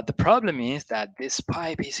 But the problem is that this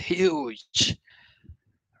pipe is huge,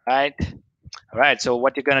 right? All right, so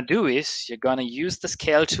what you're going to do is you're going to use the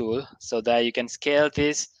scale tool so that you can scale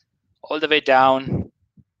this all the way down.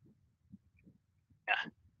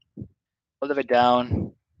 Yeah, all the way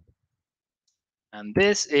down. And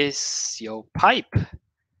this is your pipe.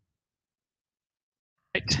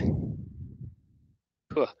 Right.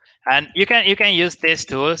 Cool. And you can use these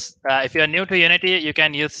tools. If you're new to Unity, you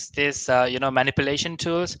can use this manipulation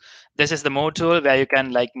tools. This is the move tool where you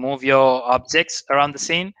can like move your objects around the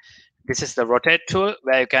scene. This is the rotate tool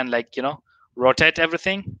where you can rotate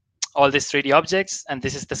everything, all these 3D objects, and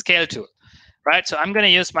this is the scale tool, right? So I'm going to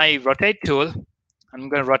use my rotate tool. I'm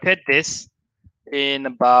going to rotate this in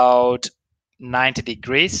about 90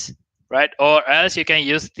 degrees, right? Or else you can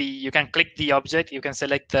click the object, you can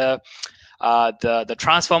select the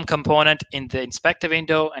transform component in the inspector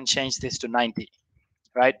window and change this to 90,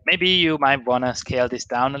 right? Maybe you might want to scale this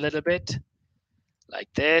down a little bit like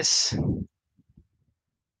this.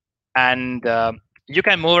 And you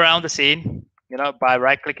can move around the scene, by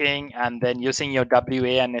right-clicking and then using your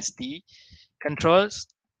WA and SD controls.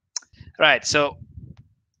 Right, so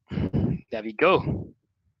there we go.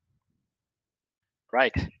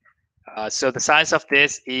 Right. So the size of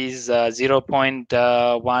this is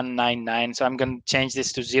 0.199. So I'm going to change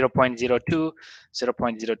this to 0.02, 0.02,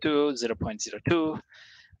 0.02.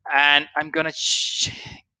 And I'm going to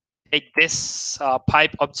take this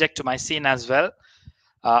pipe object to my scene as well.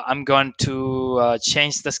 I'm going to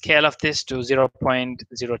change the scale of this to 0.02,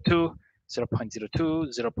 0.02,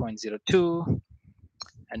 0.02.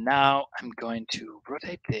 And now I'm going to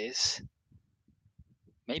rotate this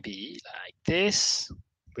maybe like this,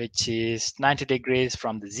 which is 90 degrees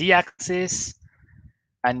from the z-axis.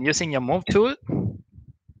 And using your move tool,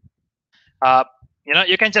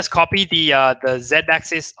 you can just copy the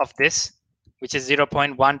z-axis of this, which is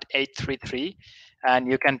 0.1833, and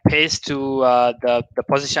you can paste to the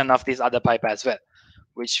position of this other pipe as well,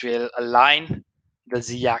 which will align the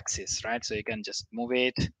z-axis, right? So you can just move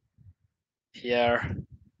it here,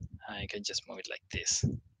 and you can just move it like this.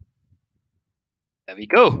 There we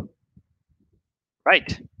go.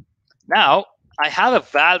 Right. Now I have a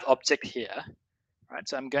valve object here, right?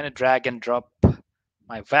 So I'm going to drag and drop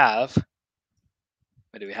my valve.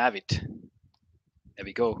 Where do we have it? There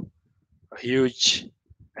we go. A huge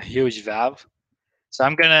valve. So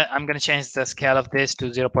I'm gonna change the scale of this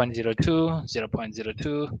to 0.02,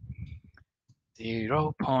 0.02,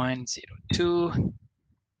 0.02.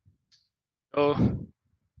 Oh,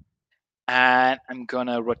 and I'm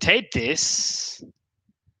gonna rotate this.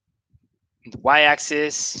 The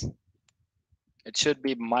y-axis, it should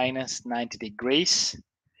be minus 90 degrees.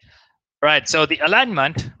 Right. So the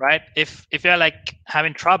alignment, right? If you're like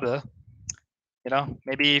having trouble,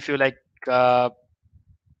 maybe if you like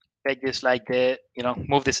take this like the,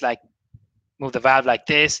 move the valve like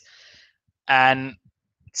this, and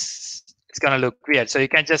it's gonna look weird. So you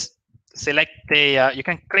can just select you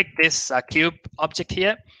can click this cube object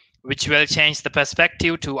here, which will change the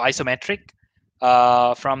perspective to isometric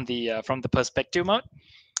from the perspective mode.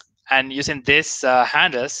 And using this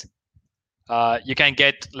handles, you can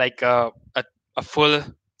get like a full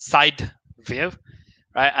side view,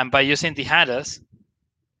 right? And by using the handles,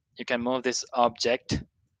 you can move this object,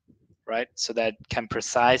 right? So that can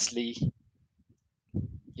precisely,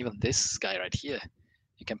 even this guy right here,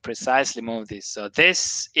 you can precisely move this. So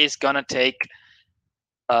this is gonna take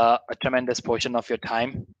a tremendous portion of your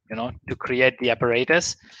time, to create the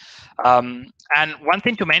apparatus. And one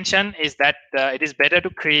thing to mention is that it is better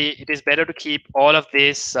to keep all of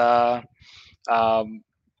this.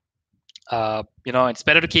 It's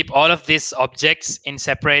better to keep all of these objects in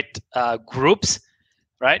separate groups,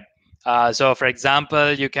 right? So, for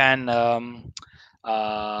example, you can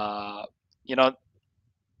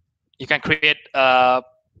you can create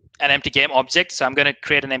an empty game object. So I'm going to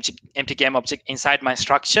create an empty game object inside my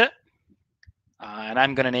structure, and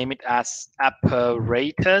I'm going to name it as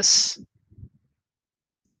apparatus.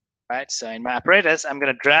 Right. So in my apparatus, I'm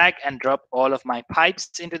going to drag and drop all of my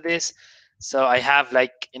pipes into this. So I have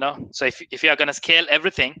like, so if you are going to scale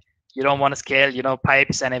everything, you don't want to scale,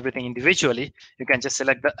 pipes and everything individually. You can just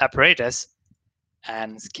select the apparatus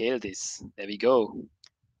and scale this. There we go.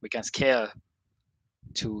 We can scale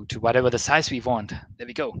to whatever the size we want. There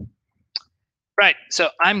we go. Right. So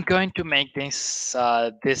I'm going to make this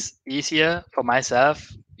this easier for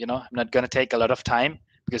myself. I'm not going to take a lot of time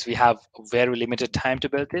because we have very limited time to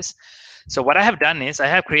build this. So what I have done is I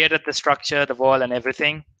have created the structure, the wall, and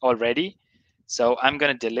everything already. So I'm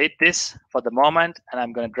going to delete this for the moment, and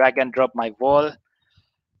I'm going to drag and drop my wall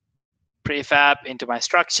prefab into my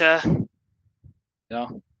structure. This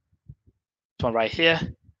one right here,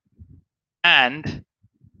 and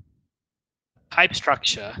pipe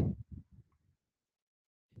structure.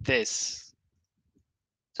 This.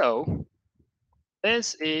 So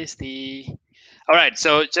this is the. All right.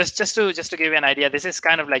 So just to give you an idea, this is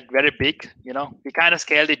kind of like very big. We kind of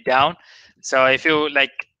scaled it down. So if you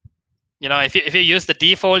like. If you use the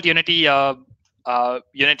default Unity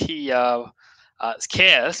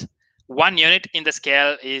scales, 1 unit in the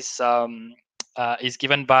scale is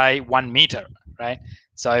given by 1 meter, right?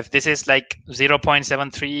 So if this is like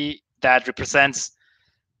 0.73, that represents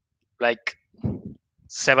like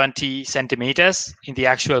 70 centimeters in the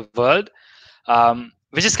actual world,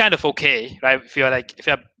 which is kind of okay, right? If you're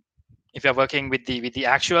working with the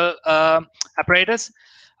actual apparatus,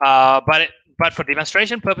 but for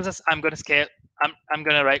demonstration purposes, I'm going to scale. I'm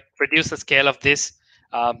going to reduce the scale of this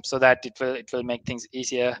so that it will make things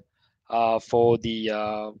easier for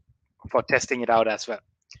testing it out as well.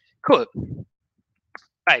 Cool.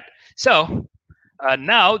 Right. So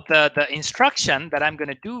now the instruction set that I'm going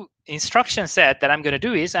to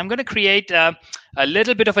do is I'm going to create a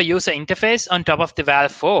little bit of a user interface on top of the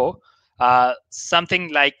Valve 4,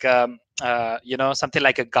 something like something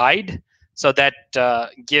like a guide. So that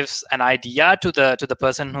gives an idea to the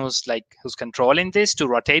person who's controlling this to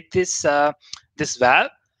rotate this this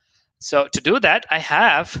valve. So to do that, I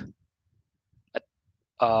have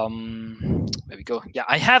there we go. Yeah,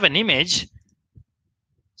 I have an image,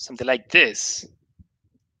 something like this.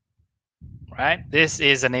 Right, this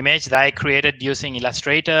is an image that I created using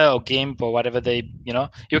Illustrator or GIMP or whatever they,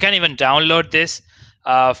 you can even download this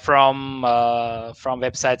from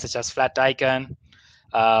websites such as Flaticon,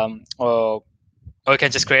 or you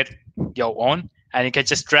can just create your own, and you can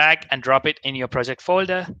just drag and drop it in your project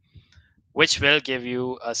folder, which will give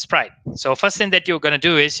you a sprite. So first thing that you're going to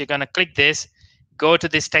do is you're going to click this, go to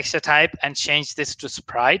this texture type and change this to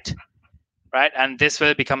sprite, right? And this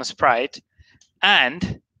will become a sprite.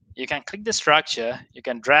 And you can click the structure, you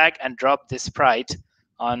can drag and drop this sprite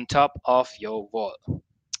on top of your wall.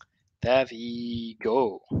 There we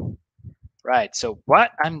go. Right, so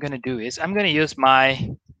what I'm going to do is I'm going to use my,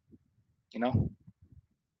 I'm going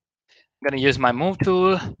to use my move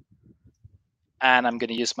tool, and I'm going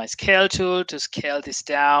to use my scale tool to scale this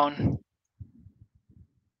down,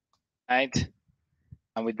 right?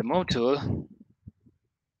 And with the move tool,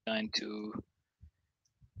 I'm going to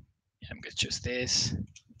choose this.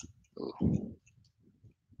 Ooh.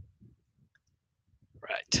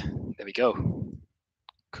 Right, there we go.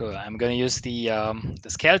 Cool. I'm going to use the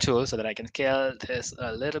scale tool so that I can scale this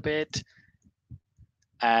a little bit.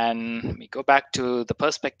 And we go back to the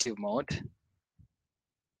perspective mode.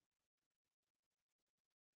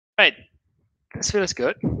 Right, this feels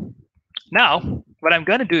good. Now, what I'm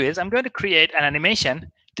going to do is I'm going to create an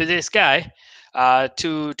animation to this guy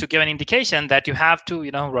to give an indication that you have to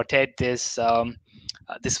rotate this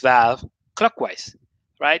this valve clockwise,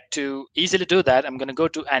 right? To easily do that, I'm going to go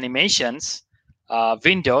to animations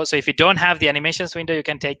window. So if you don't have the animations window, you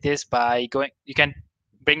can take this by going. You can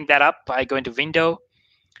bring that up by going to window,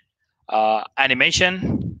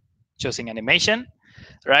 animation, choosing animation,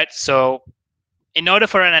 right? So in order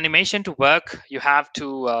for an animation to work, you have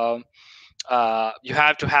to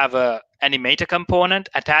have a animator component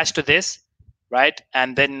attached to this, right?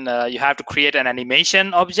 And then you have to create an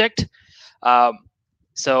animation object.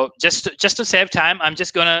 So just to save time, I'm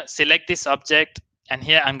just going to select this object, and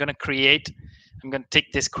here I'm going to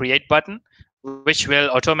tick this create button, which will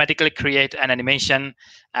automatically create an animation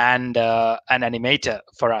and an animator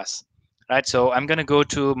for us, right? So I'm going to go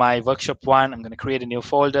to my workshop one. I'm going to create a new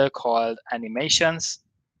folder called animations.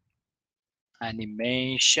 And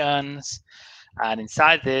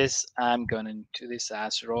inside this, I'm going to do this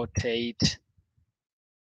as rotate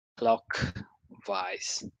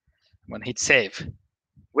clockwise. I'm going to hit save,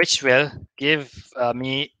 which will give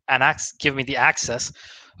me the access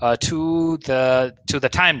to the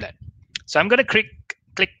timeline. So I'm going to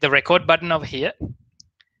click the record button over here,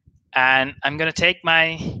 and I'm going to take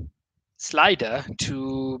my slider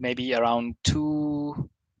to maybe around 2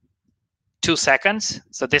 seconds.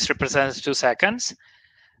 So this represents 2 seconds,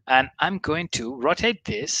 and I'm going to rotate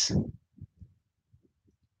this,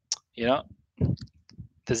 the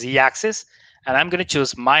z-axis, and I'm going to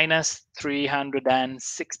choose minus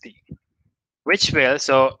 360, which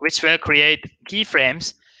will create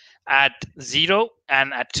keyframes at 0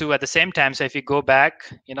 and at 2 at the same time. So if you go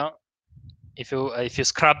back, if you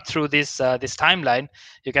scrub through this this timeline,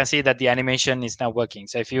 you can see that the animation is now working.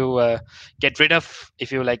 So if you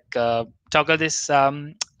if you toggle this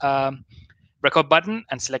record button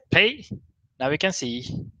and select play, now we can see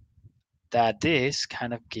that this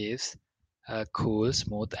kind of gives a cool,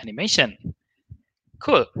 smooth animation.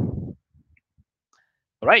 Cool.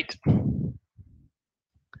 All right.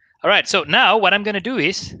 All right. So now what I'm going to do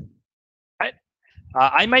is, right,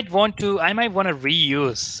 I might want to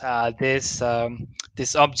reuse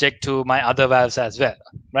this object to my other valves as well,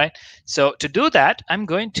 right? So to do that, I'm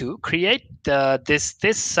going to create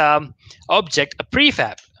this object, a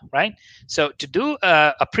prefab, right? So to do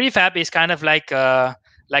a prefab is kind of like a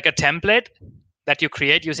template that you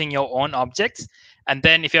create using your own objects, and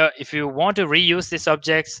then if you want to reuse these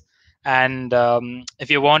objects, and if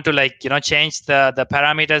you want to change the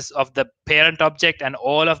parameters of the parent object, and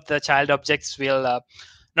all of the child objects will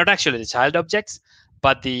not actually the child objects,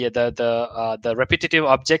 but the repetitive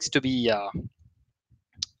objects to be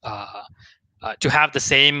to have the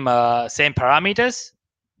same parameters,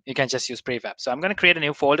 you can just use prefab. So I'm going to create a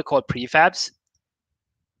new folder called prefabs.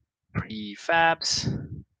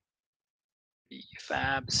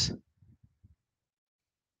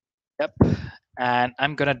 Yep. And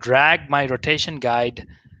I'm going to drag my rotation guide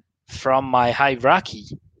from my hierarchy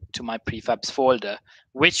to my prefabs folder,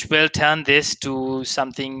 which will turn this to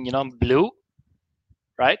something blue,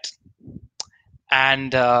 right?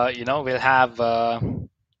 And we'll have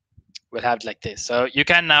we'll have it like this. So you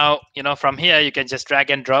can now, from here, you can just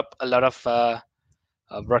drag and drop a lot of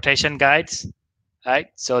rotation guides, right?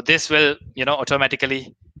 So this will,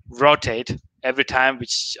 automatically rotate every time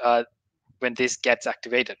when this gets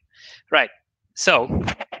activated, right? So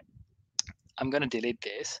I'm going to delete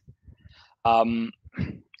this.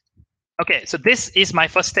 Okay, so this is my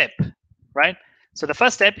first step, right? So the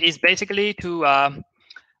first step is basically to ask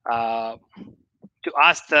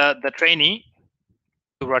the trainee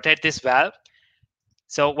to rotate this valve.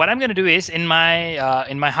 So what I'm going to do is in my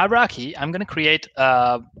hierarchy, I'm going to create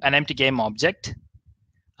an empty game object.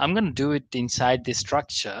 I'm going to do it inside the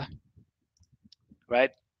structure,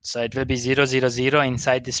 right? So it will be 0, 0, 0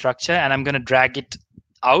 inside the structure, and I'm going to drag it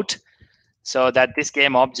out so that this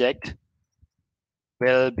game object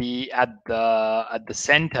will be at the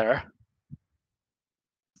center.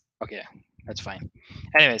 Okay, that's fine.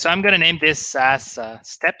 Anyway, so I'm going to name this as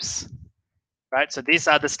steps, right? So these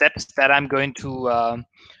are the steps that I'm going to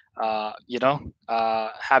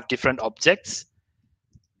have different objects.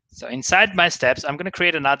 So inside my steps, I'm going to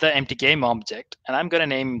create another empty game object, and I'm going to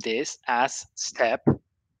name this as step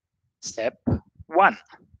 1.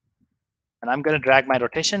 And I'm going to drag my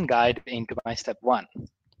rotation guide into my step 1.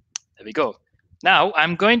 There we go. Now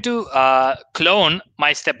I'm going to clone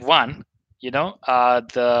my step 1.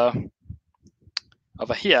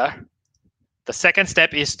 Over here, the first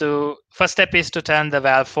step is to turn the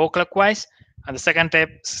valve 4 clockwise, and the second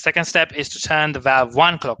step is to turn the valve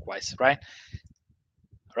 1 clockwise, right?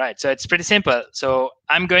 Right. So it's pretty simple. So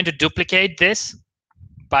I'm going to duplicate this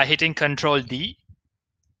by hitting Control D.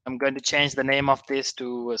 I'm going to change the name of this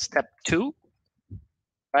to step 2.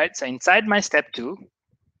 Right. So inside my step 2.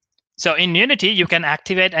 So in Unity, you can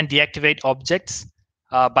activate and deactivate objects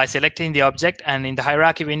by selecting the object, and in the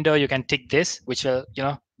hierarchy window, you can tick this, which will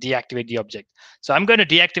deactivate the object. So I'm going to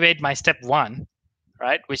deactivate my step 1,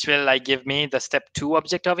 right, which will give me the step 2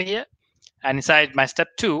 object over here. And inside my step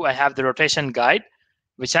 2, I have the rotation guide,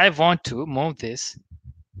 which I want to move this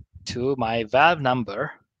to my valve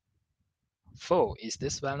number 4. Is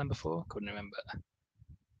this valve number 4? Couldn't remember.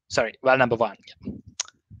 Sorry, valve number 1. Yeah.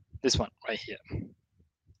 This one right here.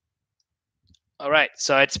 All right,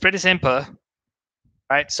 so it's pretty simple,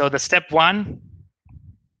 right? So the step one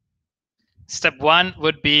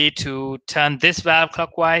would be to turn this valve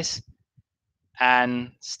clockwise,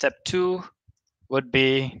 and step 2 would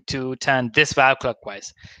be to turn this valve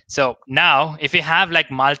clockwise. So now, if you have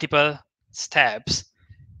multiple steps,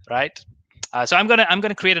 right? So I'm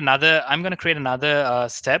gonna create another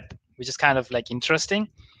step, which is kind of interesting.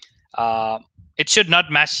 It should not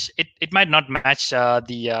match. It might not match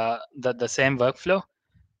the same workflow,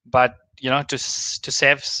 but to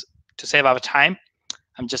save our time,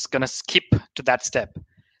 I'm just gonna skip to that step.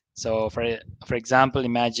 So for example,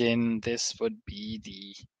 imagine this would be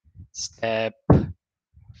the step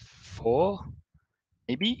 4,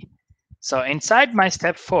 maybe. So inside my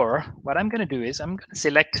step 4, what I'm going to do is I'm going to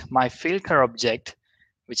select my filter object,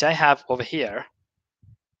 which I have over here,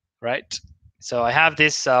 right? So I have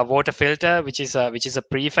this water filter, which is a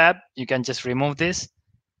prefab. You can just remove this,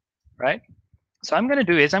 right? So I'm going to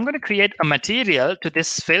do is I'm going to create a material to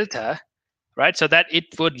this filter, right? So that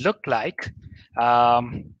it would look like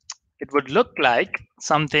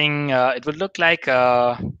something. It would look like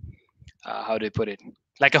how do you put it?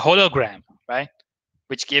 Like a hologram, right?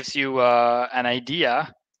 Which gives you an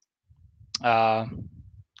idea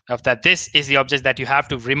of that this is the object that you have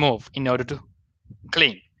to remove in order to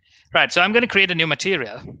clean. Right, so I'm going to create a new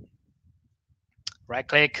material. Right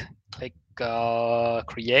click,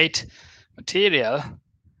 create material,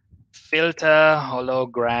 filter,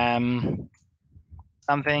 hologram,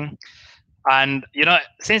 something. And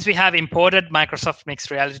since we have imported Microsoft Mixed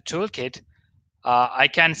Reality Toolkit, I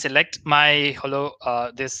can select my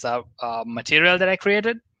this material that I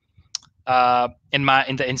created. In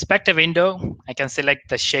the inspector window, I can select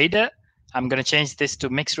the shader. I'm going to change this to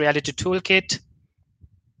Mixed Reality Toolkit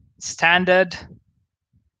standard,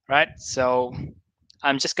 right? So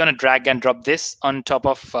I'm just going to drag and drop this on top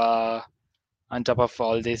of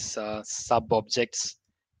all these sub objects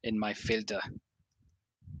in my filter.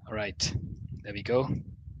 All right, there we go.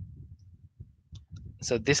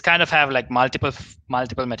 So this kind of have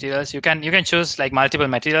multiple materials. You can choose multiple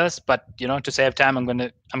materials, but to save time, I'm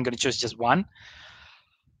gonna choose just one.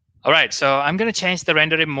 All right, so I'm gonna change the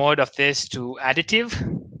rendering mode of this to additive,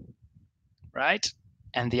 right?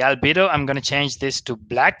 And the albedo, I'm gonna change this to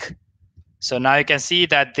black. So now you can see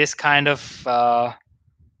that this kind of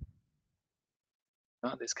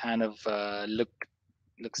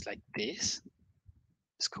looks like this.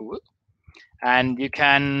 It's cool. And you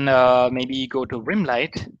can maybe go to rim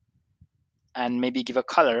light and maybe give a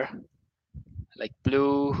color like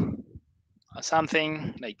blue or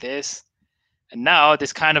something like this. And now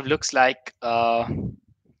this kind of looks like,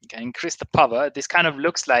 you can increase the power. This kind of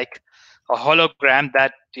looks like a hologram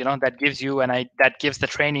that, that gives you that gives the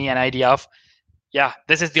trainee an idea of, yeah,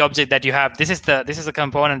 this is the object that you have. This is the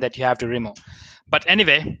component that you have to remove. But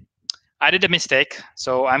anyway, I did a mistake.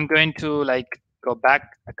 So I'm going to like go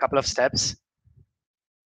back a couple of steps.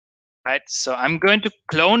 Right. So I'm going to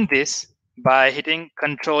clone this by hitting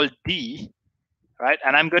Control D. Right.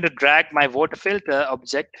 And I'm going to drag my water filter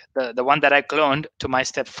object, the one that I cloned, to my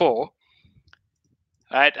step 4.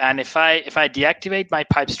 Right. And if I deactivate my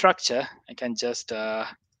pipe structure, I can just let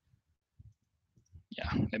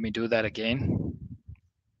me do that again.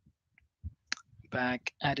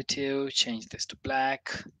 Back additive, change this to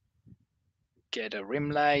black, get a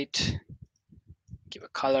rim light, give a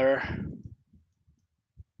color,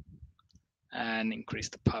 and increase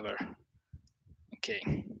the power.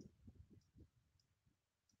 Okay.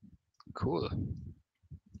 Cool.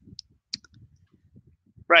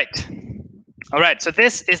 Right. All right. So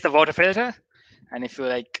this is the water filter. And if you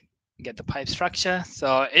like get the pipe structure,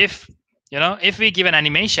 so if we give an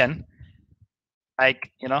animation,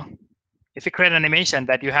 like, if you create an animation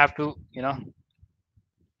that you have to,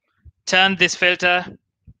 turn this filter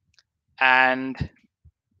and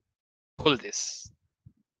pull this,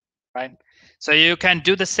 right? So you can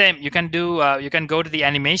do the same. You can do, you can go to the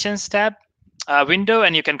animations tab window,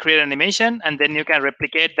 and you can create an animation, and then you can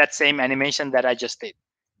replicate that same animation that I just did,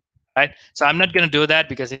 right? So I'm not going to do that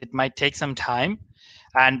because it might take some time.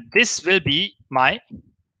 And this will be my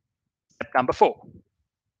step number 4.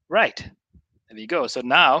 Right. There we go. So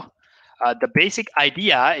now the basic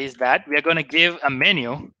idea is that we are going to give a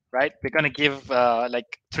menu, right? We're going to give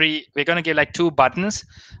like 2 buttons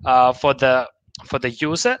for the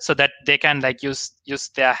user, so that they can like use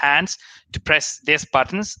their hands to press these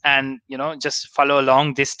buttons and just follow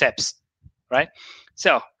along these steps, right?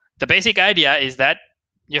 So the basic idea is that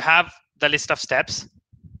you have the list of steps.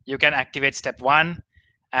 You can activate step 1,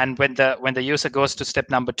 and when the user goes to step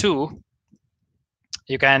number 2,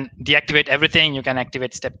 you can deactivate everything. You can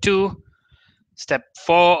activate step 2, step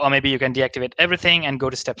 4, or maybe you can deactivate everything and go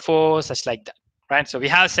to step 4, such like that, right? So we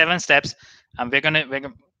have 7 steps, and we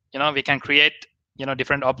can create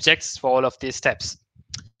different objects for all of these steps.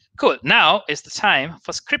 Cool. Now is the time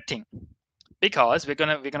for scripting, because we're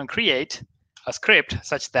gonna create a script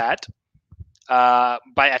such that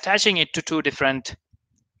by attaching it to 2 different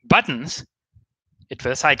buttons, it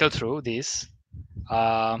will cycle through these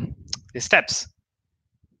steps.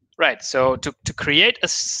 Right. So to create a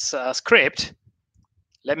script,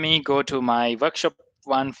 let me go to my workshop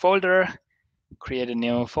 1 folder, create a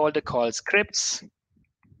new folder called scripts.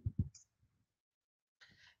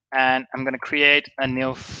 And I'm going to create a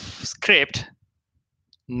new script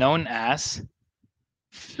known as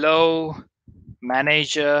flow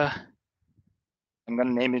manager. I'm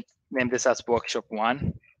going to name this as workshop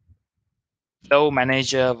 1. Flow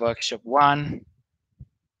manager workshop 1.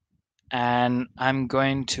 And I'm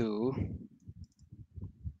going to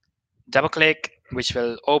double click, which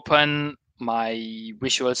will open my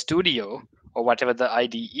Visual Studio or whatever the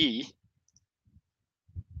IDE.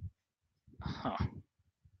 Huh.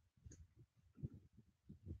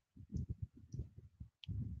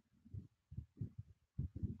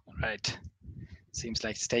 Right. Seems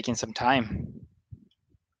like it's taking some time.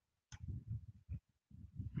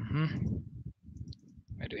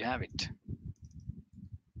 Where do we have it?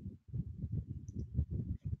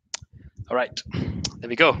 All right, there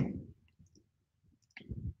we go.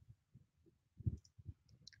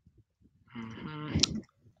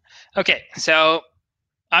 Okay, so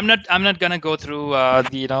I'm not gonna go through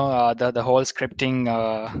the whole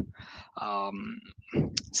scripting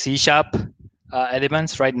C#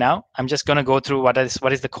 elements right now. I'm just gonna go through what is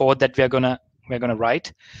the code that we're gonna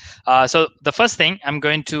write. So the first thing, I'm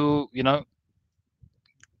going to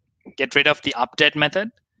get rid of the update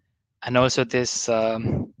method, and also this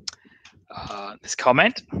this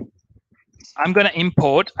comment. I'm gonna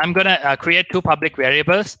import. I'm gonna create 2 public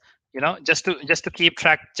variables, just to keep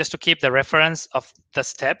track, just to keep the reference of the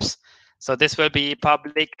steps. So this will be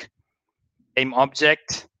public game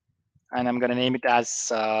object, and I'm gonna name it as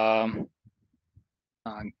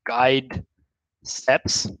guide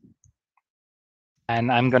steps. And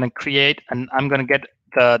I'm gonna create, and I'm gonna get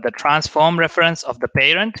the transform reference of the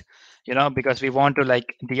parent, because we want to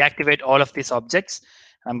like deactivate all of these objects.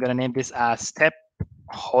 I'm gonna name this as step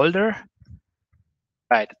holder.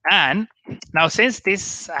 Right. And now, since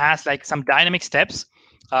this has like some dynamic steps,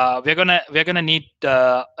 we're gonna need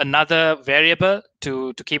another variable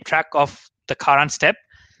to keep track of the current step.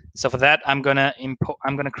 So for that, I'm gonna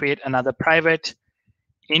create another private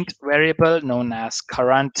int variable known as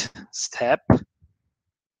current step,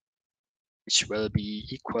 which will be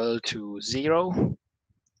equal to 0.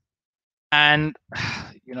 And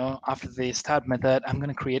after the start method, I'm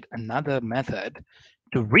gonna create another method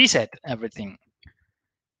to reset everything,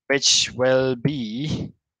 which will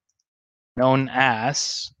be known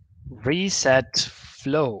as reset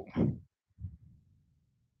flow.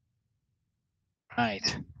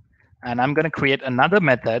 Right. And I'm going to create another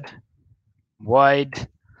method, void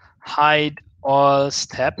hide all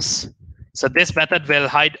steps. So this method will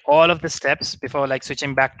hide all of the steps before like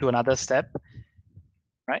switching back to another step,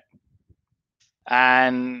 right?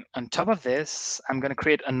 And on top of this, I'm going to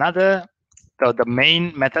create another, the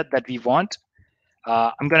main method that we want.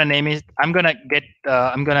 I'm going to name it, I'm going to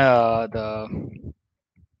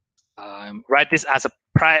write this as a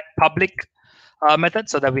public method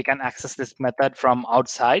so that we can access this method from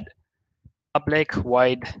outside. Public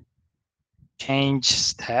void change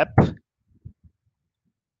step.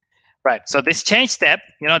 Right. So this change step,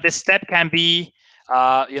 this step can be,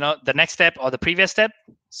 the next step or the previous step.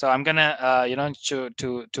 So I'm gonna, to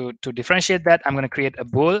differentiate that, I'm gonna create a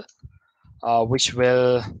bool, which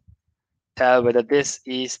will tell whether this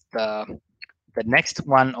is the next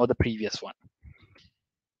one or the previous one.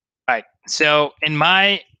 Right. So in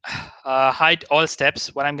my hide all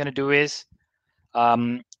steps, what I'm gonna do is,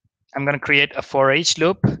 I'm gonna create a for each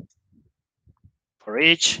loop. For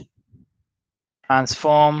each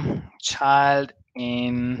transform child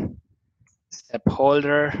in step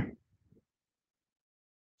holder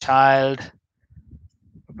child,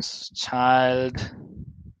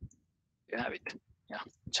 you have it, yeah,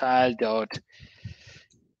 child dot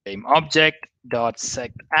game object dot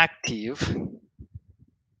set active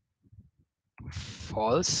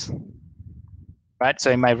false. Right. So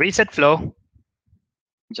in my reset flow, I'm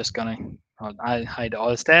just gonna I'll hide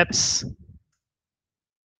all steps.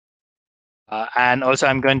 And also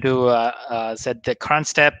I'm going to set the current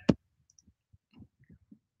step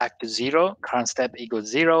back to 0, current step equals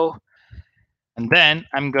 0. And then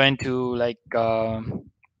I'm going to like, get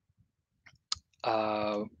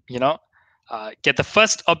the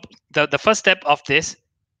first the first step of this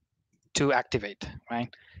to activate,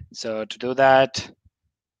 right? So to do that,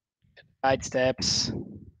 hide steps,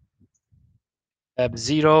 step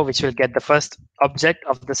 0, which will get the first object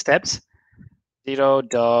of the steps, 0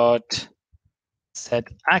 dot set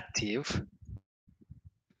active.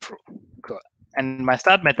 Cool. And my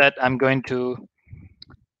start method, I'm going to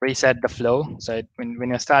reset the flow. So when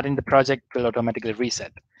you're starting the project, it will automatically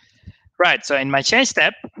reset. Right. So in my change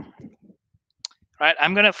step, right,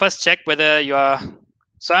 I'm going to first check whether you are.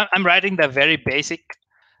 So I'm writing the very basic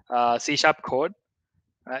C# code.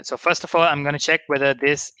 Right. So first of all, I'm going to check whether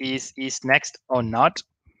this is next or not.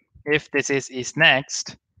 If this is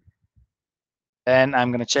next, then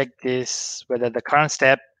I'm going to check this whether the current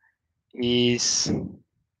step is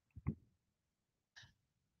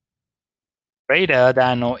greater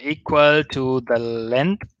than or equal to the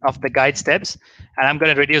length of the guide steps. And I'm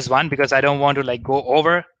going to reduce 1 because I don't want to like go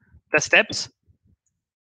over the steps.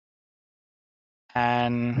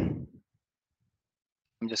 And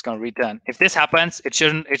I'm just going to return. If this happens, it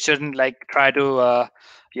shouldn't like try to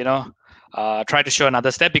try to show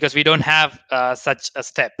another step because we don't have such a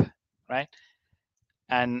step, right?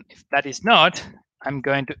 And if that is not, I'm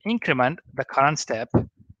going to increment the current step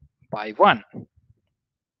by 1.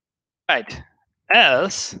 Right.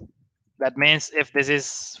 Else, that means if this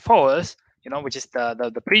is false, which is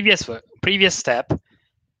the previous step,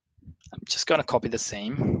 I'm just going to copy the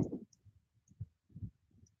same.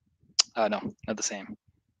 No, not the same.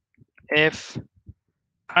 If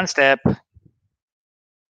current step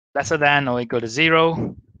lesser than or equal to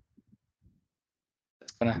 0,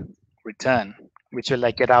 it's going to return, which will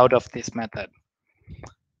like get out of this method.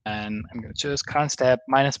 And I'm going to choose current step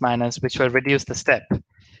minus minus, which will reduce the step.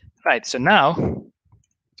 Right. So now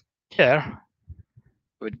here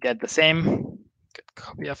we'd get the same. Good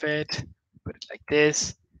copy of it. Put it like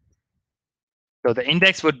this. So the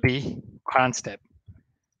index would be current step.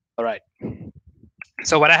 All right.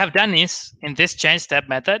 So what I have done is in this change step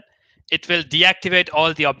method, it will deactivate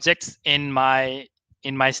all the objects in my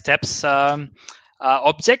steps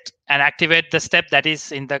object and activate the step that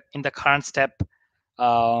is in the current step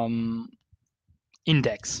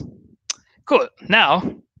index. Cool.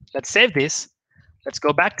 Now let's save this. Let's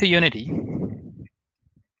go back to Unity.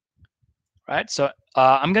 Right. So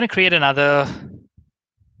I'm going to create another.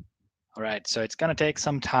 All right. So it's going to take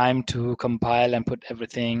some time to compile and put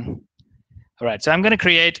everything. All right. So I'm going to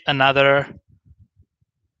create another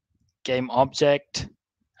game object,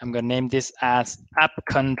 I'm going to name this as app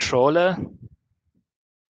controller.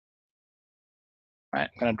 Right,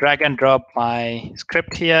 I'm going to drag and drop my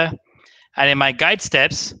script here. And in my guide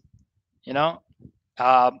steps,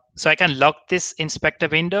 so I can lock this inspector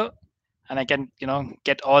window, and I can,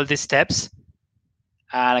 get all these steps,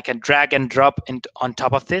 and I can drag and drop on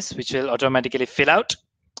top of this, which will automatically fill out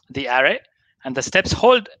the array. And the step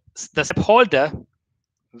holder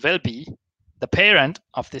will be the parent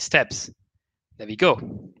of the steps. There we go.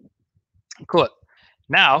 Cool.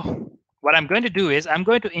 Now, what I'm going to do is I'm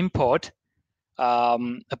going to import a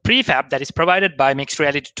prefab that is provided by Mixed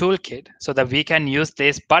Reality Toolkit, so that we can use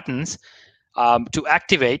these buttons to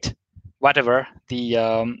activate whatever the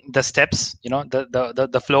steps,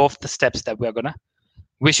 the flow of the steps that we're gonna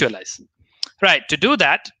visualize. Right. To do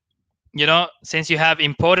that, since you have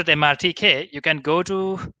imported MRTK, you can go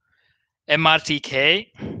to MRTK,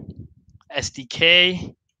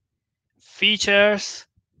 SDK, features,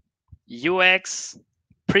 UX,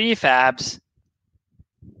 prefabs.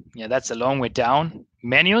 Yeah, that's a long way down.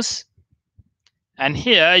 Menus. And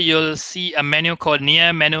here you'll see a menu called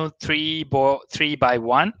near menu 3 by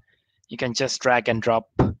 1. You can just drag and drop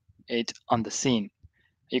it on the scene.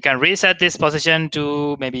 You can reset this position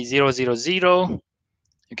to maybe 0, 0, 0.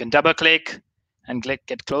 You can double click and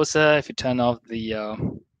get closer. If you turn off the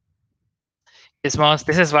gizmos,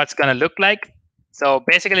 this is what's going to look like. So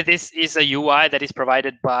basically, this is a UI that is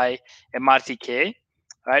provided by MRTK,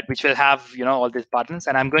 right? Which will have all these buttons,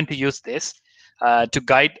 and I'm going to use this to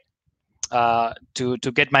guide to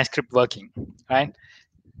get my script working, right?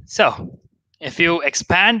 So if you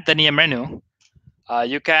expand the near menu,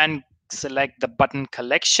 you can select the button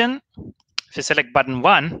collection. If you select button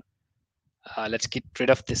 1, let's get rid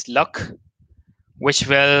of this lock, which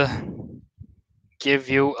will give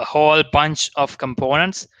you a whole bunch of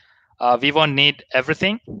components. We won't need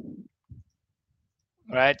everything,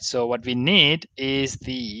 right? So what we need is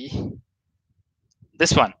this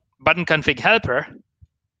one, button config helper,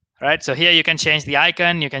 right? So here you can change the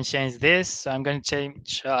icon, you can change this. So I'm going to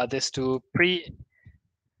change this to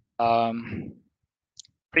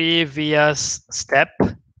previous step.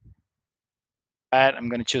 Right, I'm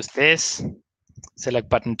going to choose this. Select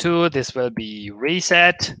button 2. This will be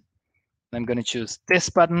reset. I'm going to choose this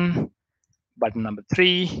button. Button number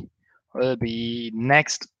 3 will be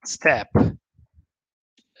next step.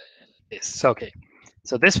 This. Okay.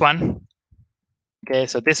 So this one. Okay.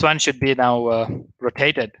 So this one should be now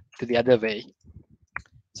rotated to the other way.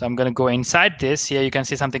 So I'm going to go inside this. Here you can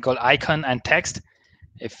see something called icon and text.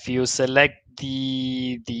 If you select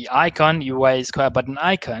the icon, UI square button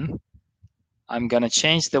icon, I'm going to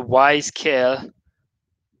change the Y scale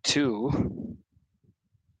to,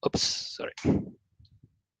 oops, sorry.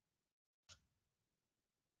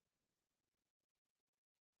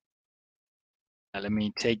 Let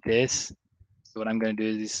me take this. So what I'm going to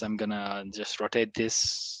do is I'm going to just rotate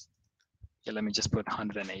this. Yeah, let me just put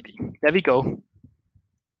 180. There we go.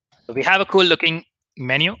 So we have a cool looking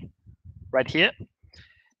menu right here.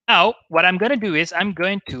 Now, what I'm going to do is I'm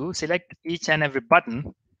going to select each and every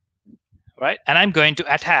button, right? And I'm going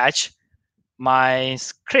to attach my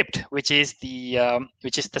script, which is the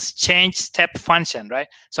change step function, right?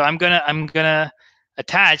 So I'm gonna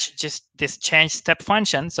attach just this change step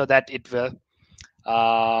function so that it will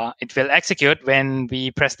execute when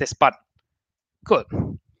we press this button. Cool.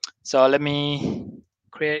 So let me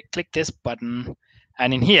click this button,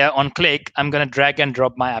 and in here on click, I'm gonna drag and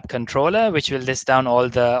drop my app controller, which will list down all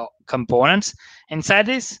the components inside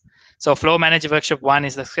this. So Flow Manager Workshop 1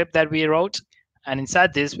 is the script that we wrote. And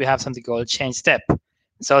inside this, we have something called change step.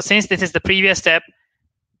 So since this is the previous step,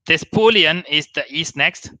 this Boolean is the is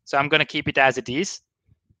next. So I'm going to keep it as it is.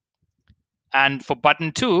 And for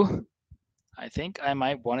button 2, I think I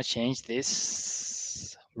might want to change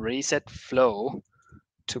this reset flow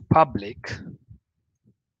to public.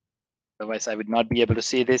 Otherwise, I would not be able to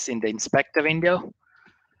see this in the inspector window.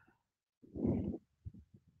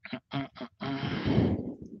 All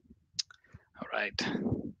right.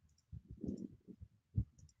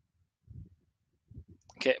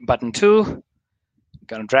 Okay, button 2,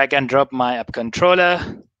 gonna drag and drop my app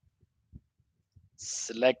controller.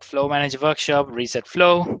 Select Flow Manager Workshop, reset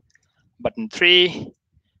flow. Button 3,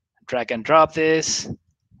 drag and drop this.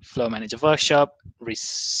 Flow Manager Workshop,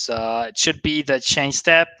 it should be the change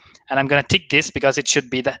step. And I'm gonna tick this because it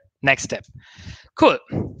should be the next step. Cool.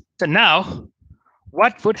 So now,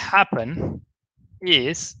 what would happen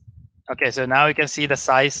is, okay, so now you can see the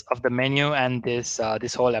size of the menu and this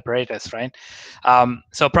whole apparatus, right?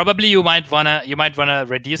 So probably you might wanna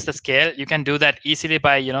reduce the scale. You can do that easily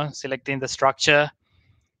by selecting the structure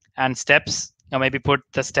and steps or maybe put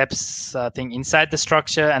the steps thing inside the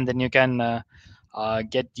structure, and then you can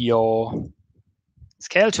get your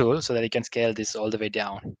scale tool so that you can scale this all the way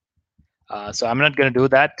down. So I'm not going to do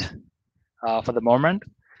that for the moment.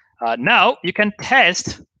 Now you can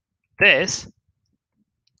test this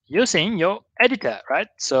using your editor, right?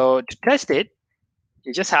 So to test it,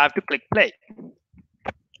 you just have to click play.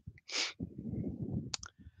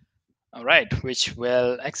 All right, which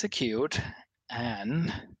will execute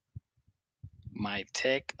and might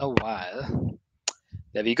take a while.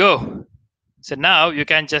 There we go. So now you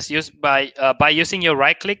can just use by using your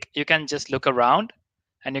right click, you can just look around,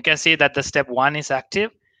 and you can see that the step 1 is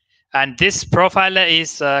active. And this profiler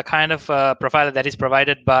is kind of a profiler that is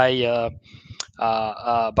provided by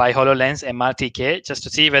HoloLens MRTK, just to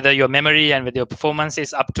see whether your memory and whether your performance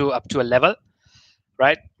is up to a level,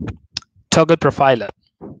 right? Toggle profiler.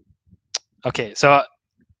 Okay, so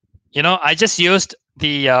I just used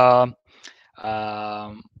the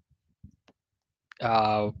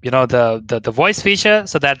the voice feature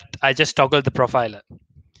so that I just toggled the profiler.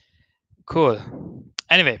 Cool.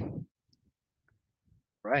 Anyway,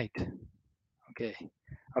 right. Okay.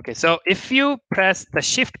 So if you press the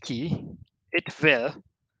shift key, it will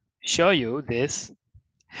show you this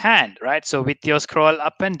hand, right? So with your scroll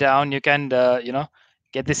up and down, you can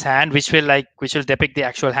get this hand, which will depict the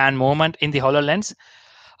actual hand movement in the HoloLens.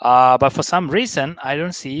 But for some reason, I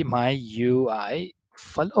don't see my UI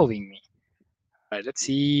following me. All right, let's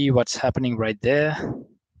see what's happening right there.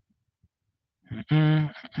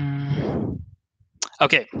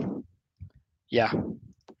 Okay. Yeah,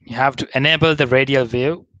 you have to enable the radial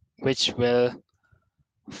view, which will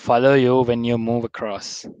follow you when you move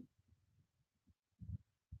across.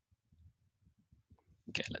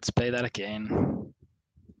 Okay, let's play that again.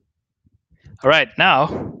 All right,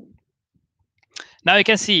 now you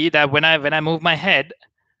can see that when I move my head,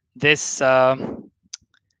 this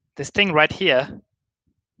this thing right here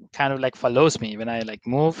kind of like follows me. When I like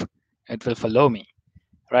move, it will follow me,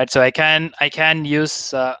 right? So I can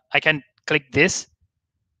use I can click this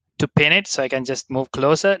to pin it, so I can just move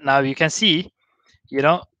closer. Now you can see, you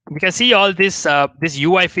can see all this this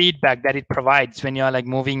UI feedback that it provides when you're like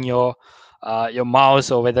moving your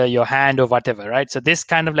mouse, or whether your hand or whatever, right? So this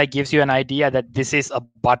kind of like gives you an idea that this is a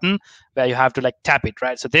button where you have to like tap it,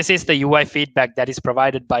 right? So this is the UI feedback that is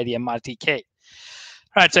provided by the MRTK.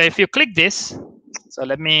 All right, so if you click this, so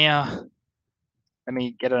let me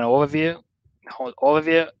get an overview, whole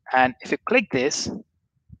overview, and if you click this,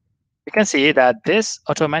 you can see that this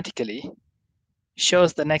automatically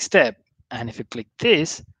shows the next step, and if you click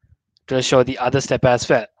this, it will show the other step as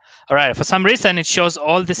well. All right, for some reason it shows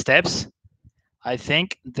all the steps. I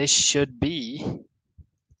think this should be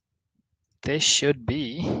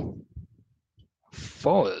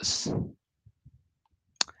false.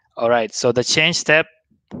 All right, so the change step,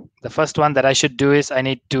 the first one that I should do is I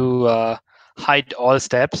need to hide all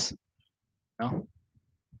steps. So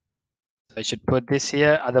I should put this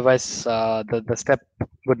here, otherwise the step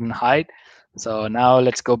wouldn't hide. So now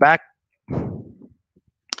let's go back.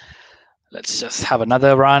 Let's just have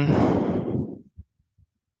another run.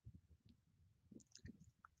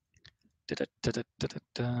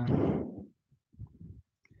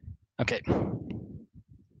 Okay.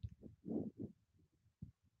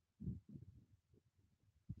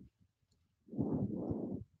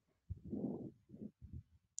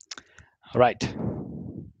 All right.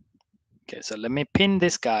 Okay, so let me pin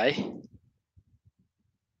this guy.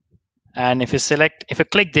 And if you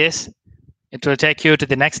click this, it will take you to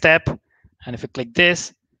the next step. And if you click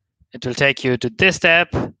this, it will take you to this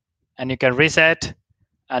step, and you can reset.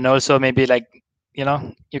 And also maybe like, you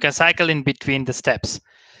can cycle in between the steps.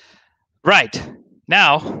 Right.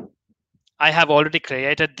 Now, I have already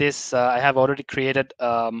created this. I have already created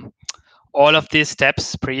all of these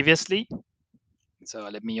steps previously. So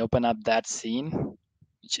let me open up that scene,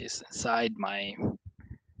 which is inside my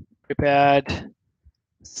prepared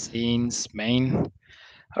scenes main.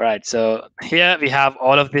 All right, so here we have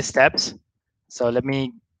all of these steps. So let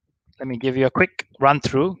me give you a quick run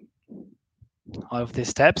through all of these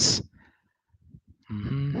steps.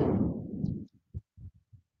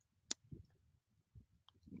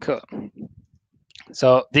 Cool.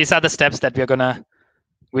 So these are the steps that we're gonna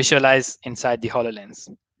visualize inside the HoloLens.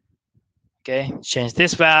 Okay, change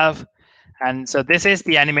this valve. And so this is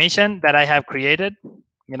the animation that I have created,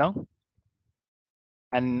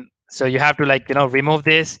 and so you have to like, remove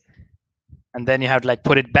this, and then you have to like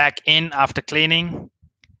put it back in after cleaning,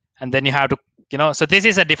 and then you have to, so this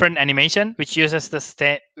is a different animation which uses the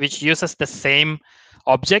same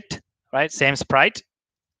object, right? Same sprite.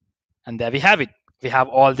 And there we have it. We have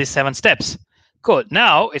all these 7 steps. Cool.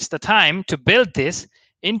 Now it's the time to build this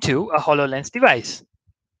into a HoloLens device.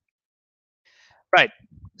 Right.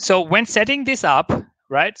 So when setting this up,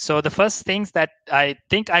 right, so the first things that I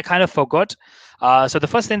think I kind of forgot. So the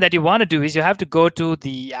first thing that you want to do is you have to go to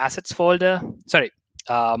the assets folder, sorry,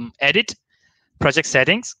 edit, project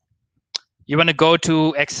settings. You want to go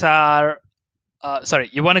to XR,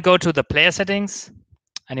 you want to go to the player settings,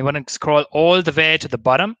 and you want to scroll all the way to the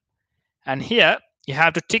bottom. And here you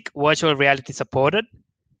have to tick virtual reality supported.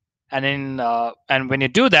 And then, and when you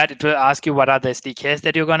do that, it will ask you what are the SDKs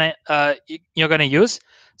that you're gonna use.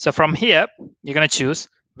 So from here, you're gonna choose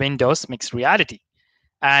Windows Mixed Reality,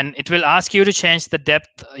 and it will ask you to change the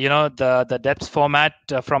depth. The depth format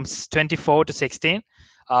from 24 to 16.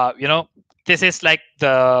 This is like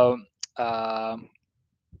uh,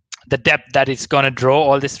 the depth that it's gonna draw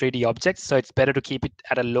all these 3D objects. So it's better to keep it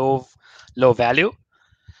at a low value,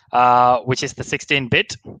 which is the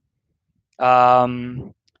 16-bit.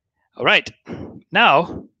 All right,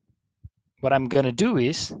 now what I'm going to do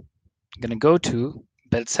is I'm going to go to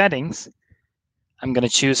build settings. I'm going to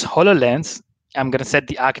choose HoloLens. I'm going to set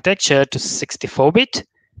the architecture to 64-bit.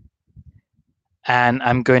 And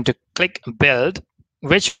I'm going to click build,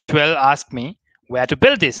 which will ask me where to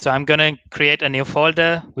build this. So I'm going to create a new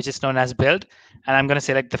folder, which is known as build, and I'm going to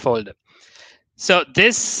select the folder. So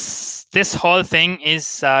this whole thing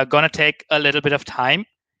is going to take a little bit of time,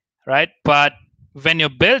 right? But when you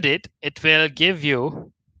build it, it will give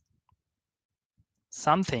you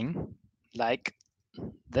something like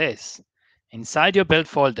this. Inside your build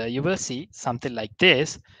folder, you will see something like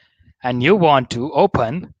this, and you want to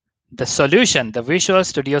open the solution, the Visual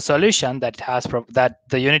Studio solution that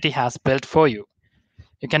the Unity has built for you.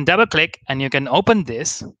 You can double click and you can open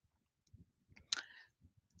this,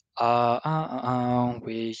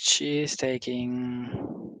 which is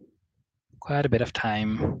taking quite a bit of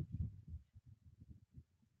time.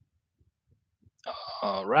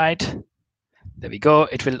 All right, there we go.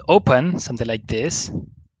 It will open something like this.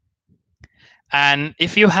 And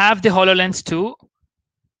if you have the HoloLens 2,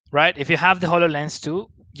 right? If you have the HoloLens 2,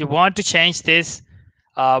 you want to change this.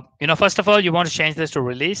 First of all, you want to change this to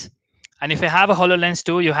release. And if you have a HoloLens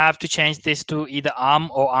 2, you have to change this to either ARM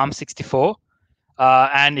or ARM64.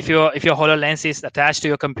 And if your HoloLens is attached to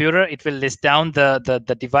your computer, it will list down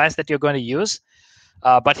the device that you're going to use.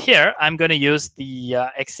 But here, I'm going to use the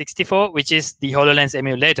X64, which is the HoloLens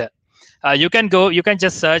emulator. You can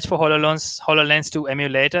just search for HoloLens 2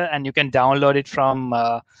 emulator, and you can download it from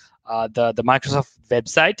the Microsoft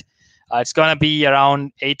website. It's going to be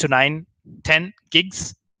around 8 to 9, 10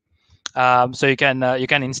 gigs. So you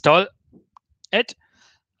can install it.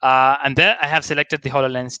 And there I have selected the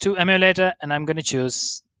HoloLens 2 emulator, and I'm going to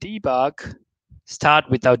choose debug, start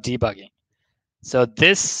without debugging. So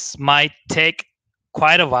this might take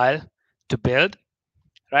quite a while to build,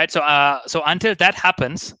 right? So until that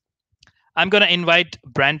happens, I'm going to invite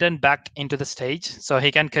Brandon back into the stage so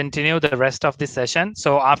he can continue the rest of the session.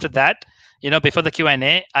 So after that, before the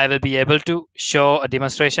Q&A, I will be able to show a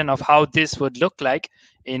demonstration of how this would look like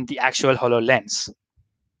in the actual HoloLens.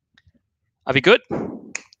 Are we good,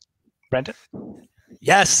 Brandon?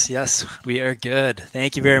 Yes, we are good.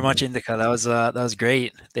 Thank you very much, Indica. That was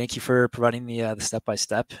great. Thank you for providing the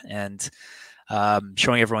step-by-step and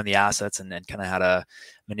showing everyone the assets and kind of how to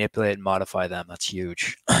manipulate and modify them. That's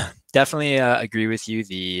huge. Definitely agree with you.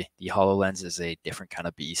 The HoloLens is a different kind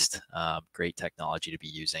of beast. Great technology to be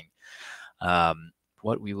using.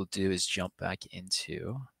 What we will do is jump back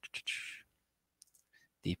into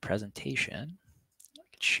the presentation. I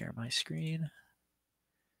can share my screen.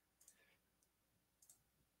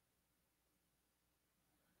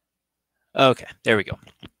 Okay, there we go.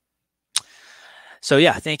 So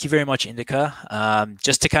yeah, thank you very much, Indica.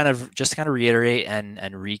 Just to kind of reiterate and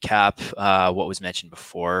recap what was mentioned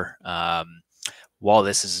before, while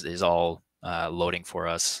this is all loading for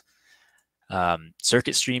us,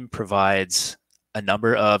 CircuitStream provides a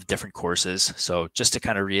number of different courses. So just to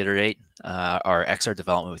kind of reiterate, our XR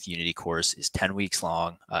development with Unity course is 10 weeks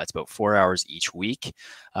long. It's about 4 hours each week.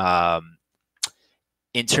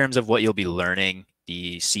 In terms of what you'll be learning,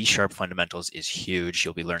 the C# fundamentals is huge.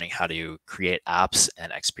 You'll be learning how to create apps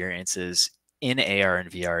and experiences in AR and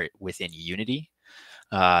VR within Unity.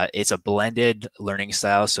 It's a blended learning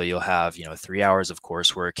style, so you'll have 3 hours of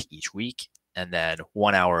coursework each week, and then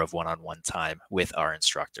 1 hour of one-on-one time with our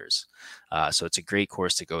instructors. So it's a great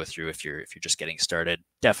course to go through if you're just getting started.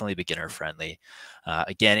 Definitely beginner friendly.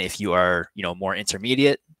 Again, if you are more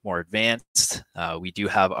intermediate, more advanced, we do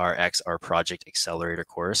have our XR Project Accelerator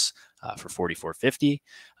course for $44.50.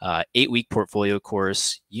 8-week portfolio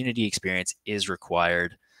course. Unity experience is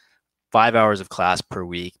required. 5 hours of class per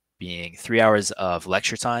week. being 3 hours of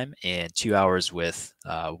lecture time and 2 hours with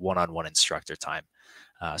one-on-one instructor time.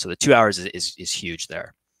 So the 2 hours is huge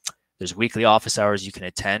there. There's weekly office hours you can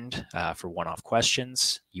attend for one-off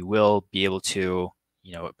questions. You will be able to,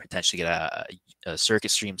 potentially get a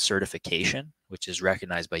Circuit Stream certification, which is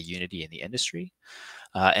recognized by Unity in the industry.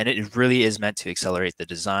 And it really is meant to accelerate the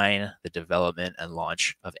design, the development, and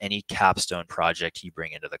launch of any capstone project you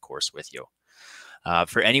bring into the course with you.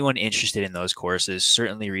 For anyone interested in those courses,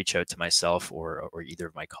 certainly reach out to myself or either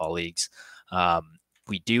of my colleagues.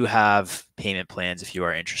 We do have payment plans if you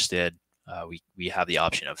are interested. We have the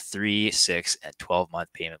option of 3, 6, and 12-month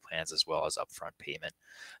payment plans, as well as upfront payment,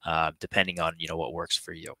 depending on what works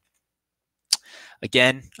for you.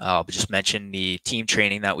 Again, I'll just mention the team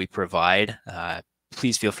training that we provide.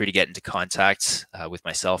 Please feel free to get into contact with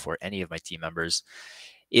myself or any of my team members.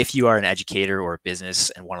 If you are an educator or a business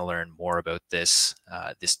and want to learn more about this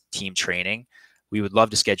team training, we would love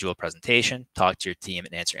to schedule a presentation, talk to your team,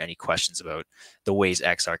 and answer any questions about the ways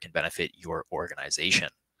XR can benefit your organization.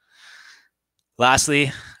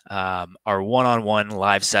 Lastly, our one-on-one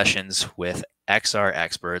live sessions with XR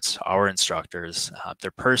experts, our instructors,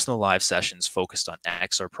 they're personal live sessions focused on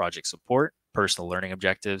XR project support, personal learning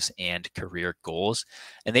objectives, and career goals.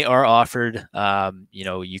 And they are offered,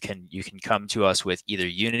 you can come to us with either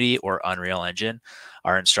Unity or Unreal Engine.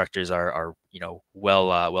 Our instructors are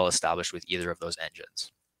well established with either of those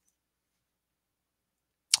engines.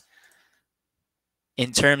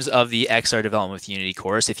 In terms of the XR Development with Unity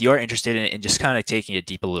course, if you are interested in just kind of taking a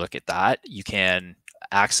deeper look at that, you can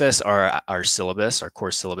access our syllabus, our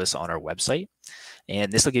course syllabus on our website.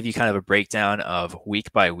 And this will give you kind of a breakdown of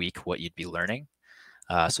week by week what you'd be learning.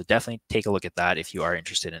 So definitely take a look at that if you are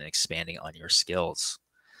interested in expanding on your skills.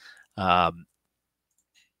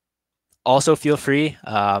 Also feel free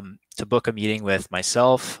to book a meeting with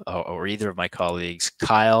myself or either of my colleagues,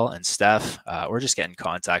 Kyle and Steph, or just get in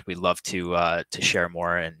contact. We'd love to share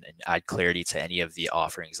more and add clarity to any of the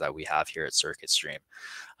offerings that we have here at Circuit Stream.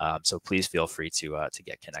 So please feel free to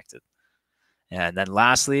get connected. And then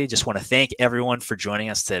lastly, just want to thank everyone for joining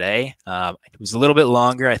us today. It was a little bit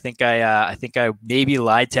longer. I think I maybe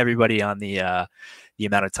lied to everybody on the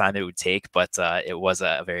amount of time it would take, but it was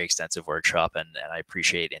a very extensive workshop, and I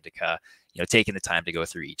appreciate Indica, taking the time to go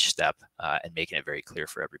through each step and making it very clear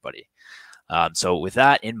for everybody. So with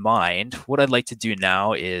that in mind, what I'd like to do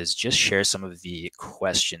now is just share some of the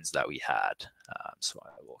questions that we had. So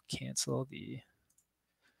I will cancel the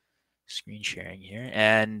screen sharing here,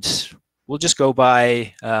 and we'll just go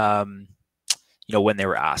by, when they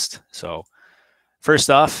were asked. So first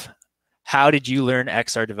off, how did you learn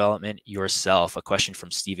XR development yourself? A question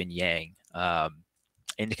from Stephen Yang.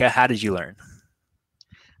 Indica, how did you learn?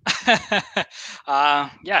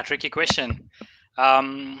 Yeah, tricky question.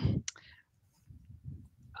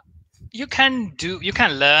 You can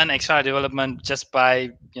learn XR development just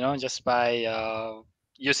by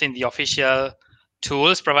using the official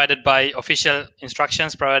tools provided by official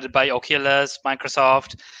instructions provided by Oculus,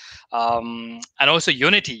 Microsoft, and also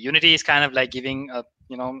Unity. Unity is kind of like giving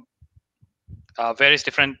various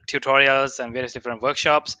different tutorials and various different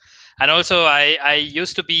workshops. And also, I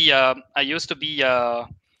used to be a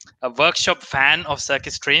workshop fan of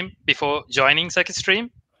Circuit Stream before joining Circuit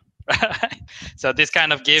Stream. So this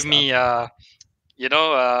kind of gave me, I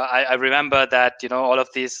remember that all of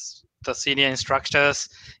the senior instructors,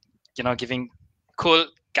 giving cool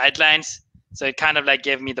guidelines. So it kind of like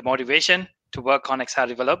gave me the motivation to work on XR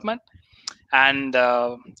development. And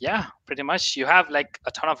yeah, pretty much you have like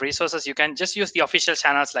a ton of resources. You can just use the official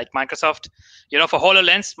channels like Microsoft. For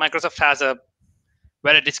HoloLens, Microsoft has a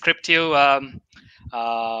very descriptive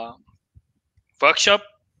workshop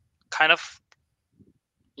kind of.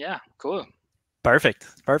 Yeah, cool. Perfect.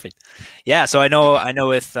 Yeah, so I know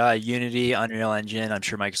with Unity, Unreal Engine, I'm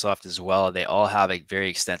sure Microsoft as well, they all have very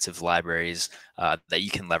extensive libraries that you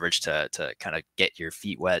can leverage to kind of get your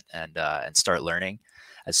feet wet and start learning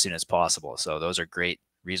as soon as possible. So those are great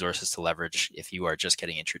resources to leverage if you are just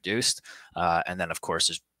getting introduced. And then, of course,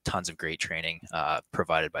 there's tons of great training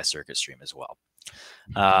provided by Circuit Stream as well.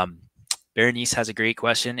 Berenice has a great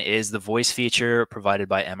question. Is the voice feature provided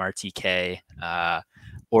by MRTK,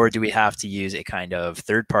 or do we have to use a kind of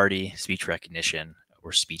third-party speech recognition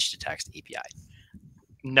or speech-to-text API?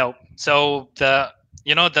 No. So the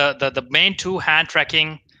main two hand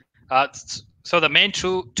tracking. So the main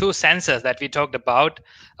two sensors that we talked about,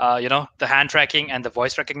 the hand tracking and the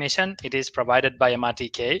voice recognition, it is provided by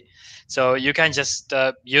MRTK. So you can just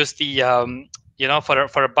use the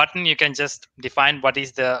for a button, you can just define what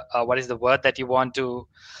is the word that you want to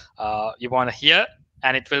hear,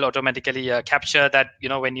 and it will automatically capture that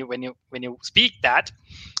when you speak that,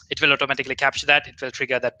 it will automatically capture that. It will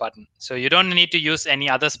trigger that button. So you don't need to use any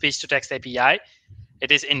other speech-to-text API.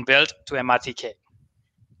 It is inbuilt to MRTK.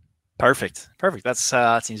 Perfect. Perfect. That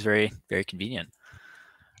seems very, very convenient.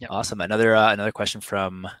 Yeah. Awesome. Another question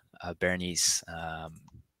from Bernice.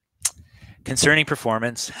 Concerning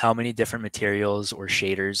performance, how many different materials or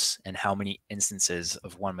shaders and how many instances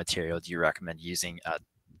of one material do you recommend using at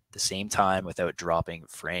the same time without dropping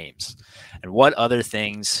frames? And what other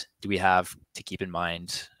things do we have to keep in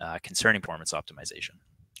mind concerning performance optimization?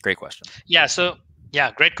 Great question. Yeah. So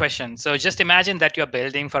yeah, great question. So just imagine that you're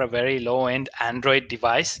building for a very low-end Android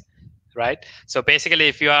device, right? So basically,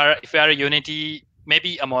 if you are a Unity,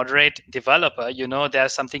 maybe a moderate developer,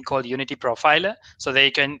 there's something called Unity Profiler. So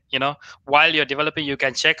they can, while you're developing, you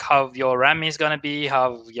can check how your RAM is going to be,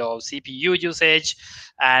 how your CPU usage,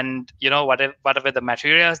 and whatever the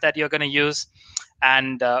materials that you're going to use.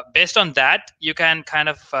 And based on that, you can kind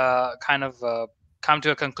of come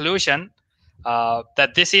to a conclusion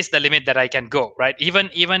that this is the limit that I can go, right?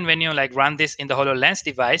 Even when you like run this in the HoloLens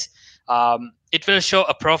device, it will show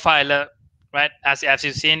a profiler, right? As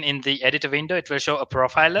you've seen in the editor window, it will show a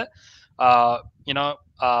profiler,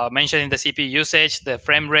 mentioning the CPU usage, the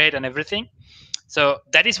frame rate, and everything. So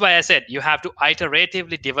that is why I said you have to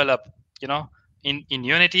iteratively develop, in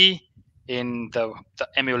Unity, in the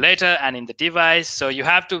emulator, and in the device. So you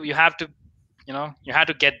have to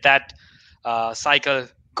get that cycle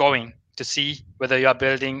going to see whether you are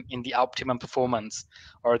building in the optimum performance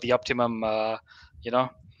or the optimum,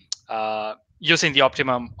 using the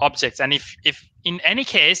optimum objects. And if in any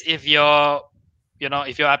case, if your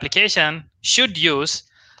application should use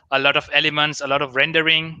a lot of elements, a lot of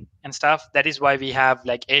rendering and stuff, that is why we have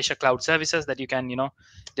like Azure Cloud Services that you can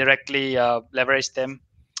directly leverage them.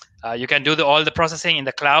 You can do all the processing in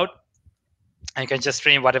the cloud, and you can just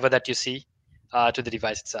stream whatever that you see to the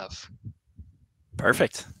device itself.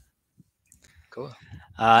 Perfect. Cool.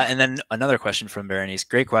 And then another question from Berenice.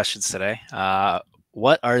 Great questions today.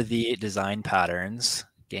 What are the design patterns,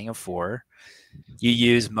 gang of 4, you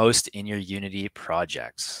use most in your Unity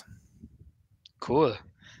projects? Cool.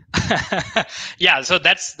 Yeah, so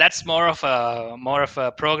that's more of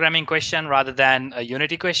a programming question rather than a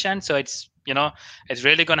Unity question. So it's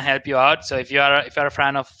really going to help you out. So if you're a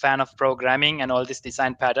fan of programming and all these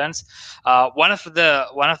design patterns, one of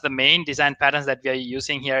the main design patterns that we are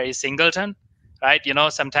using here is singleton, right?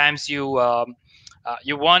 Sometimes you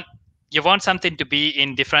want something to be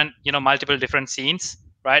in different multiple different scenes,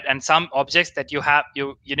 right? And some objects that you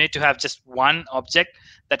need to have just one object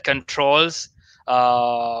that controls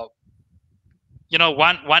one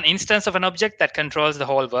instance of an object that controls the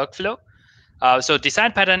whole workflow. So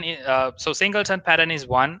design pattern, so singleton pattern is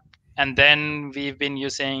one, and then we've been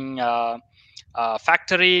using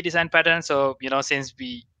factory design pattern. So since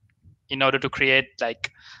in order to create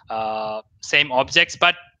like same objects,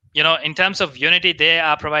 but in terms of Unity, they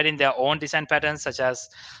are providing their own design patterns, such as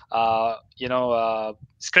scriptable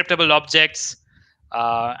objects,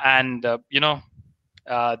 and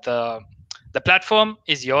the platform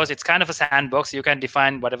is yours. It's kind of a sandbox. You can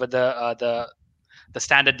define whatever the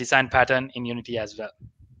standard design pattern in Unity as well.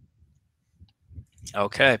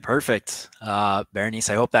 Okay, perfect. Berenice,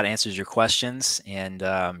 I hope that answers your questions, and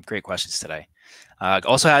great questions today.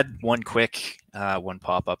 Also had one quick one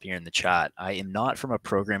pop up here in the chat. I am not from a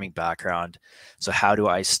programming background, so how do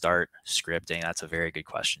I start scripting? That's a very good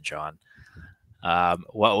question, John.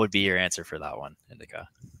 What would be your answer for that one, Indika?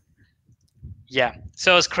 Yeah,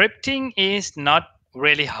 so scripting is not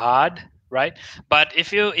really hard, right? But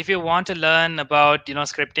if you want to learn about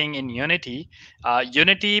scripting in Unity,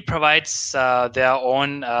 Unity provides their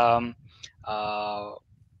own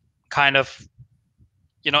kind of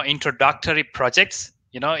introductory projects.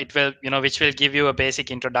 It will which will give you a basic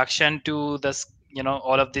introduction to this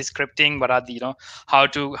all of this scripting. What are the how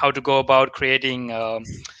to go about creating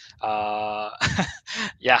how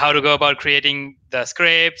to go about creating the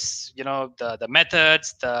scripts, the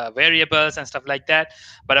methods, the variables, and stuff like that.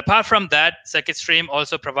 But apart from that, CircuitStream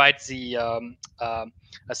also provides the a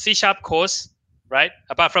C# course, right?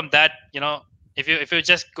 Apart from that, if you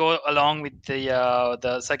just go along with the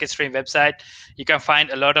CircuitStream website, you can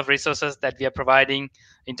find a lot of resources that we are providing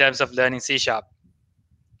in terms of learning C#.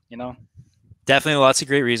 Definitely lots of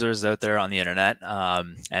great resources out there on the internet.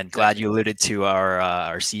 And glad you alluded to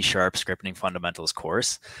our C# scripting fundamentals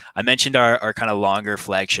course. I mentioned our kind of longer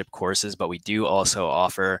flagship courses, but we do also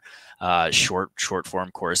offer short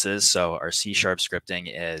form courses. So our C#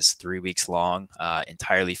 scripting is 3 weeks long,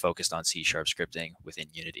 entirely focused on C# scripting within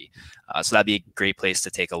Unity. So that'd be a great place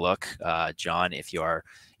to take a look, John, if you are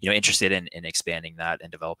interested in expanding that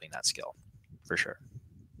and developing that skill, for sure.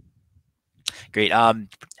 Great.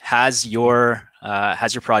 has your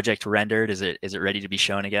project rendered? Is it ready to be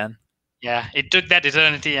shown again? Yeah, it took that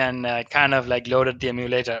eternity and kind of like loaded the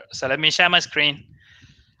emulator. So let me share my screen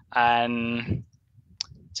and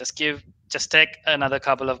just take another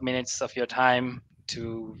couple of minutes of your time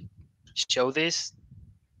to show this.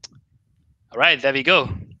 All right, there we go.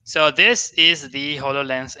 So this is the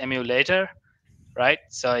HoloLens emulator, right?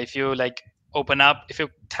 So if you like if you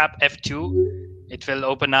tap F2, it will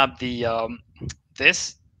open up the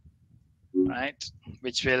this, right?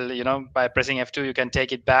 Which will, by pressing F2, you can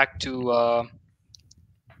take it back to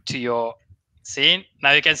your scene.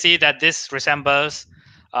 Now you can see that this resembles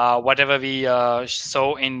whatever we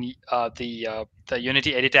saw in the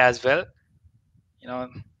Unity editor as well. There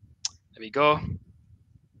we go.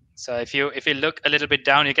 So if you look a little bit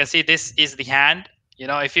down, you can see this is the hand.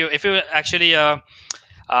 If you actually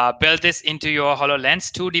build this into your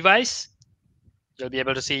HoloLens 2 device, you'll be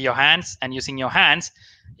able to see your hands, and using your hands,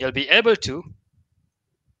 you'll be able to,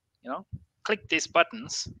 click these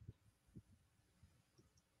buttons.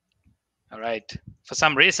 All right. For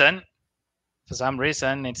some reason,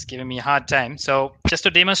 it's giving me a hard time. So just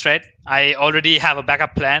to demonstrate, I already have a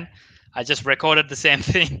backup plan. I just recorded the same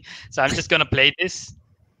thing. So I'm just going to play this.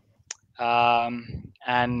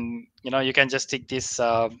 And you can just take this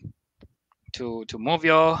to move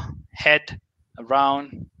your head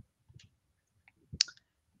around.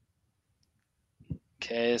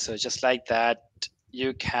 Okay, so just like that,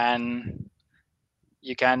 you can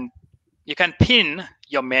pin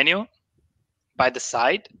your menu by the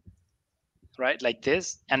side, right, like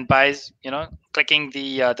this, and by clicking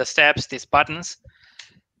the steps, these buttons,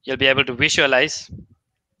 you'll be able to visualize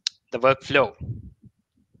the workflow,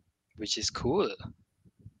 which is cool.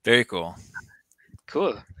 Very cool.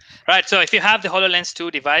 Cool. Right. So if you have the HoloLens 2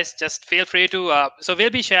 device, just feel free to. So we'll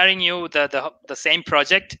be sharing you the same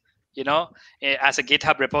project, as a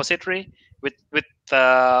GitHub repository with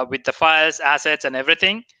the files, assets, and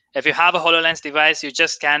everything. If you have a HoloLens device, you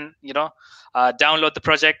just can download the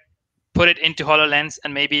project, put it into HoloLens,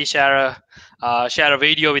 and maybe share a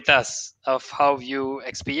video with us of how you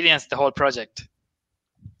experience the whole project.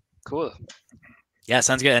 Cool. Yeah,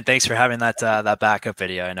 sounds good. And thanks for having that backup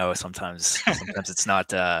video. I know sometimes it's not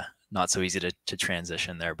so easy to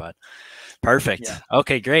transition there, but perfect. Yeah.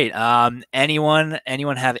 Okay, great. Anyone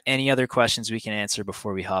have any other questions we can answer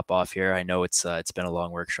before we hop off here? I know it's been a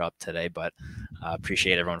long workshop today, but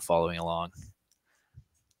appreciate everyone following along.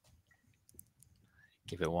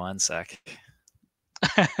 Give it one sec.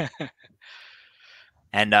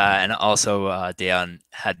 And also, Dayan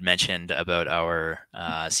had mentioned about our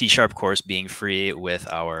C# course being free with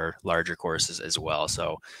our larger courses as well.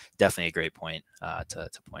 So definitely a great point to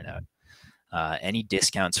point out. Any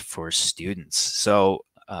discounts for students? So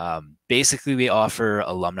basically, we offer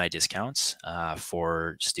alumni discounts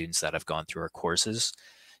for students that have gone through our courses,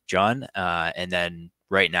 John. And then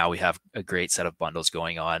right now we have a great set of bundles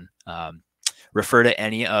going on. Refer to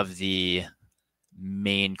any of the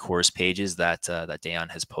main course pages that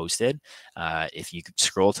Dayan has posted. If you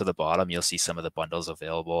scroll to the bottom, you'll see some of the bundles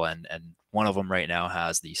available, and one of them right now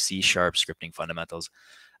has the C# scripting fundamentals,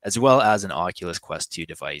 as well as an Oculus Quest 2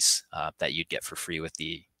 device that you'd get for free with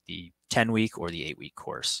the 10-week or the 8-week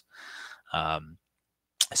course.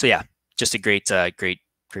 So yeah, just a great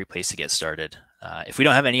place to get started. If we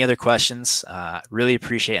don't have any other questions, really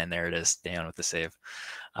appreciate, and there it is, Dayan with the save.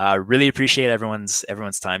 Really appreciate everyone's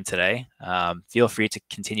time today. Feel free to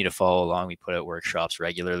continue to follow along. We put out workshops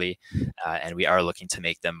regularly, and we are looking to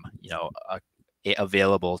make them,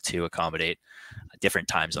 available to accommodate different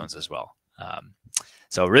time zones as well.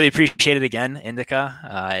 So really appreciate it again,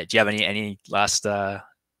 Indica. Do you have any last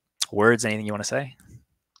words? Anything you want to say?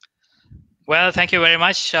 Well, thank you very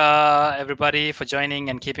much, everybody, for joining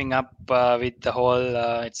and keeping up with the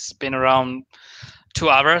whole. It's been around 2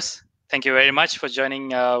 hours. Thank you very much for joining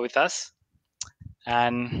with us,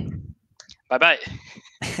 and bye-bye.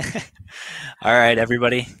 All right,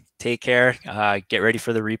 everybody, take care. Get ready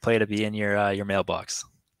for the replay to be in your mailbox.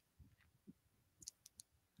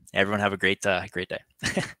 Everyone have a great day. Great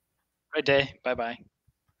day. Bye-bye.